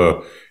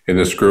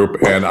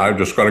group. And I'm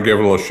just going to give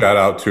a little shout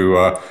out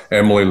to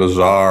Emily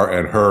Lazar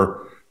and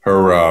her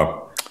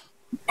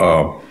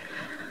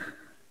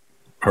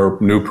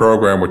new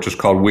program, which is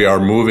called We Are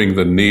Moving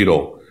the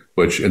Needle,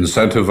 which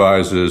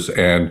incentivizes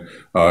and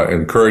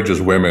encourages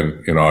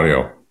women in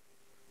audio.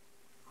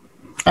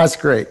 That's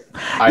great.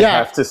 I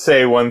have to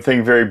say one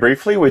thing very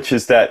briefly, which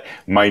is that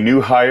my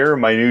new hire,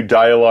 my new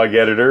dialogue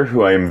editor,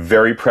 who I am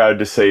very proud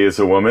to say is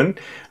a woman,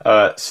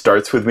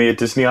 starts with me at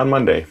Disney on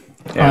Monday.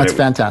 And that's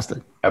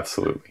fantastic.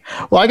 Absolutely.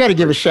 Well, I got to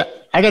give a shout out.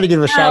 I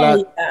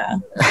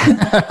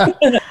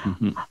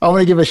want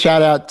to give a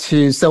shout out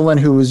to someone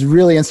who was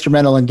really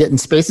instrumental in getting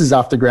Spaces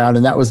off the ground,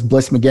 and that was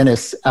Bliss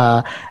McGinnis.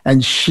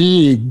 And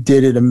she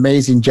did an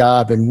amazing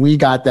job, and we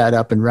got that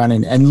up and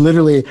running. And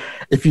literally,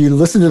 if you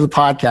listen to the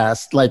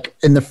podcast,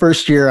 in the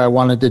first year, I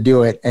wanted to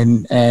do it,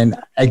 and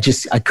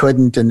I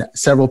couldn't. And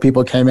several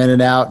people came in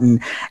and out,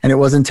 and it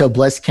wasn't until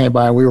Bliss came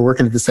by. We were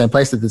working at the same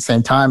place at the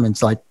same time, and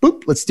it's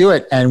boop, let's do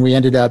it. And we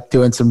ended up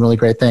doing some really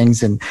great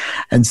things. And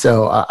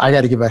so I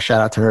got to give a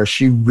shout out to her.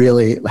 She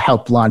really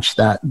helped launch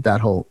that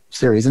whole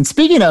series. And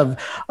speaking of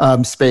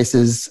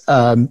Spaces,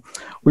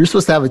 we were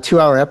supposed to have a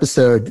 2-hour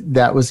episode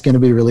that was going to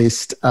be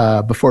released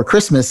before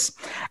Christmas.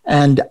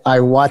 And I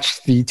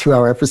watched the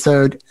 2-hour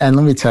episode, and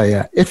let me tell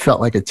you, it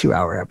felt like a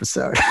 2-hour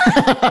episode.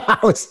 I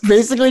was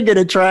basically going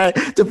to try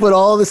to put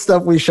all the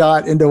stuff we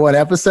shot into one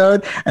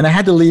episode, and I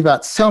had to leave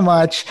out so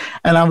much.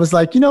 And I was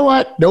like, you know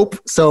what? Nope.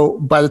 So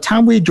by the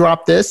time we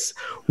drop this,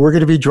 we're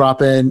going to be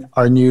dropping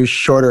our new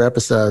shorter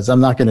episodes.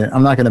 I'm not going to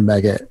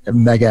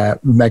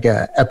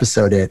mega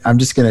episode it. I'm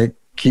just going to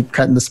keep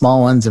cutting the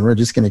small ones, and we're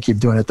just going to keep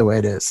doing it the way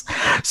it is.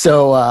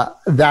 So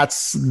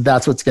that's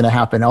what's going to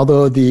happen.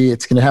 Although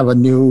it's going to have a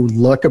new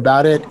look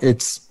about it,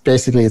 it's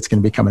going to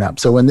be coming up.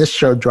 So when this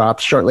show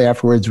drops, shortly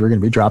afterwards, we're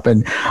going to be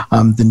dropping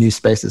the new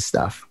Spaces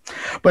stuff.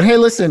 But hey,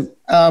 listen,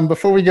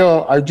 before we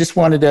go, I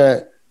wanted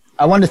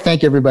to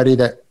thank everybody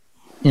that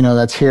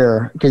that's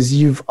here, because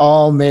you've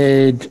all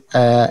made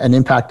an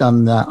impact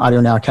on the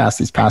Audio Nowcast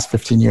these past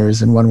 15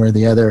 years in one way or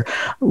the other,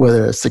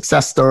 whether a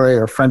success story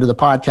or a friend of the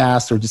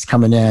podcast or just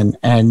coming in.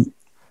 And,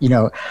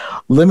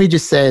 let me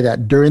just say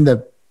that during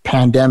the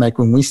pandemic,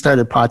 when we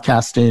started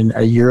podcasting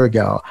a year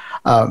ago,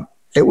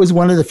 it was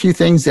one of the few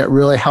things that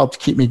really helped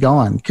keep me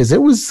going, because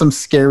it was some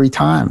scary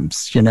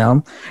times,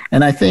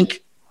 and I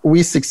think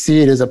we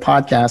succeed as a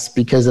podcast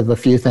because of a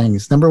few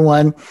things. Number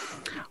one,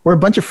 we're a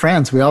bunch of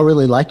friends. We all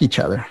really like each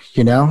other,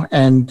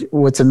 and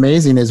what's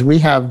amazing is we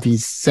have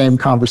these same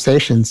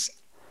conversations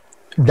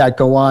that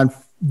go on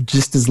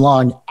just as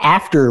long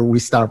after we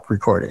stop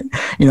recording.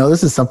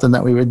 This is something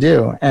that we would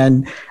do.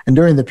 And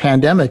during the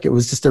pandemic, it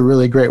was just a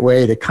really great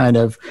way to kind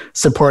of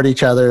support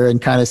each other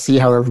and kind of see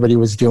how everybody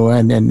was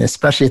doing. And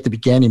especially at the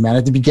beginning,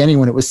 man,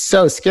 when it was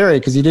so scary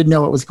because you didn't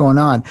know what was going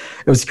on,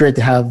 it was great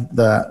to have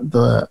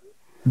the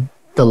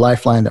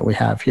lifeline that we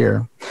have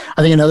here.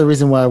 I think another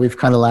reason why we've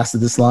kind of lasted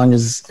this long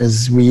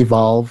is we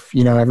evolve.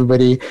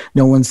 Everybody,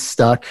 no one's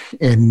stuck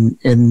in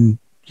 20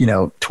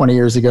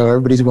 years ago.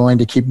 Everybody's willing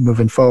to keep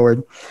moving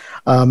forward.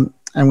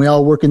 And we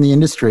all work in the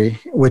industry,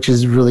 which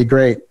is really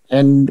great.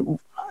 And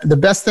the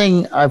best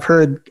thing I've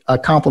heard a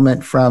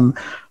compliment from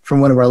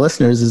one of our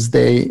listeners is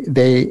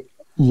they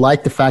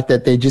like the fact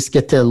that they just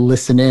get to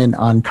listen in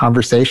on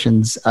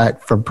conversations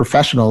from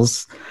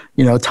professionals,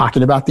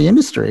 talking about the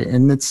industry.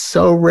 And it's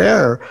so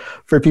rare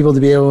for people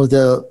to be able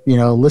to,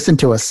 listen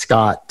to a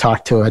Scott,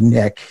 talk to a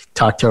Nick,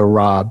 talk to a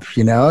Rob,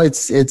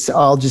 it's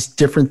all just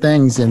different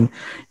things. And,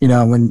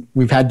 when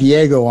we've had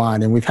Diego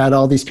on and we've had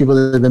all these people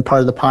that have been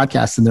part of the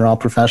podcast and they're all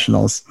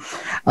professionals.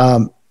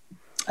 And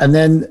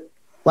then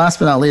last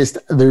but not least,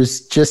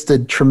 there's just a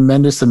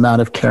tremendous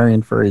amount of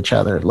caring for each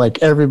other.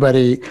 Like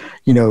everybody,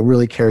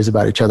 really cares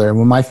about each other. And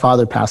when my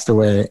father passed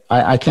away,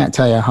 I can't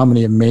tell you how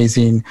many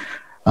amazing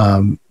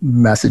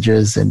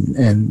messages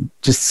and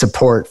just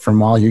support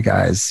from all you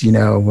guys,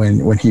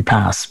 when he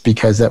passed,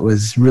 because that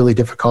was really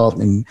difficult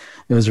and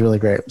it was really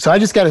great. So I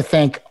just got to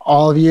thank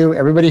all of you,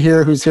 everybody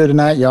here who's here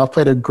tonight. Y'all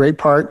played a great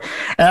part.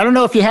 And I don't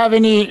know if you have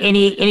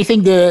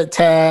anything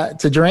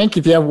to drink,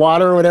 if you have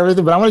water or whatever,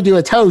 but I want to do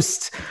a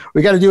toast.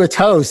 We got to do a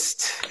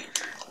toast,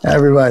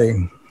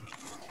 everybody.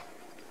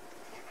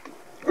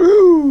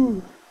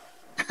 Woo!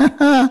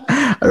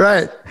 All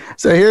right.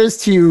 So here's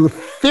to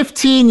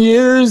 15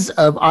 years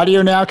of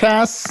Audio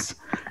Nowcasts.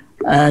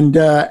 And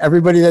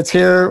everybody that's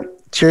here,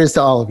 cheers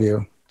to all of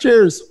you.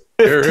 Cheers.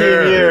 15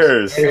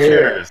 years.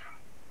 Cheers.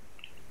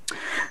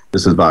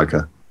 This is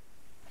vodka.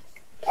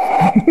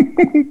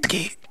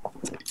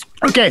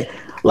 Okay.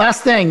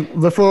 Last thing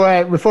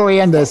before we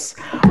end this,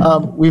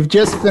 we've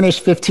just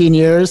finished 15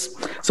 years.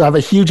 So I have a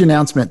huge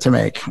announcement to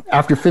make.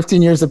 After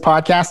 15 years of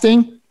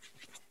podcasting,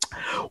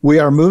 we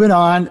are moving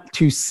on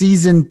to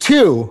season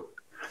 2,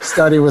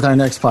 starting with our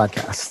next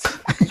podcast.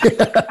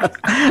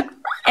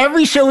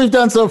 Every show we've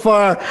done so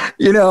far,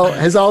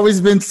 has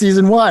always been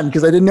season 1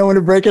 because I didn't know when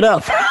to break it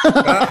up.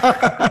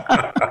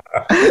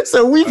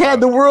 So we've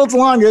had the world's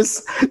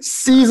longest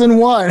season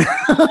 1.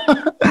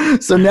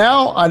 So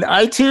now on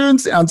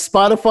iTunes, on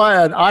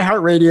Spotify, on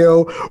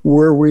iHeartRadio,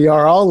 where we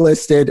are all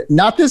listed,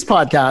 not this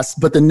podcast,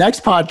 but the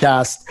next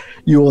podcast,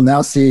 you will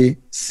now see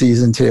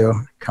season 2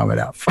 coming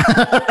up.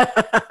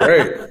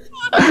 Great.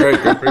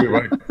 Good for you,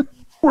 Mike.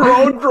 We're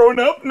all grown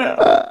up now.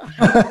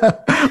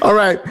 All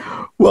right.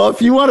 Well,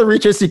 if you want to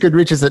reach us, you could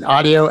reach us at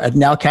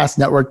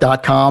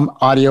audio@nowcastnetwork.com,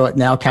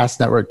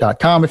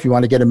 audio@nowcastnetwork.com. If you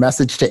want to get a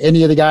message to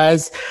any of the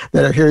guys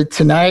that are here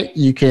tonight,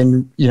 you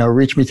can,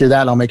 reach me through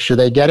that. I'll make sure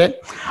they get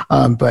it.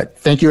 But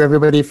thank you,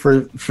 everybody,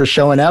 for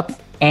showing up.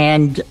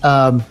 And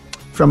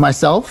from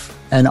myself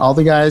and all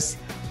the guys,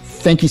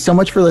 thank you so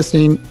much for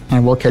listening,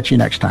 and we'll catch you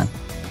next time.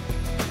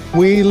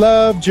 We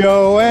love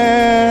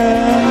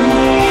Joanne.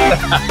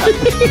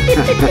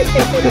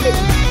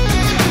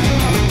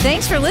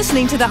 Thanks for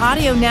listening to the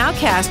Audio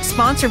Nowcast,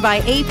 sponsored by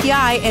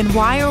API and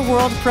Wire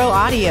World Pro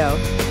Audio.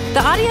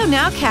 The Audio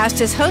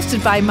Nowcast is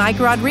hosted by Mike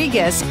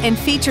Rodriguez and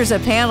features a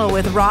panel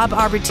with Rob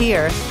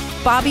Arbertier,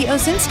 Bobby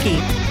Osinski,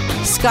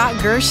 Scott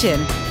Gershin,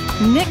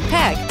 Nick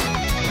Peck,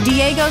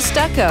 Diego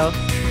Stucco,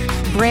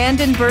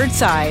 Brandon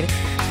Birdside,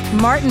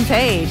 Martin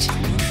Page,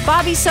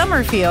 Bobby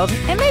Summerfield,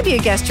 and maybe a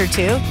guest or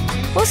two.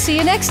 We'll see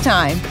you next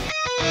time.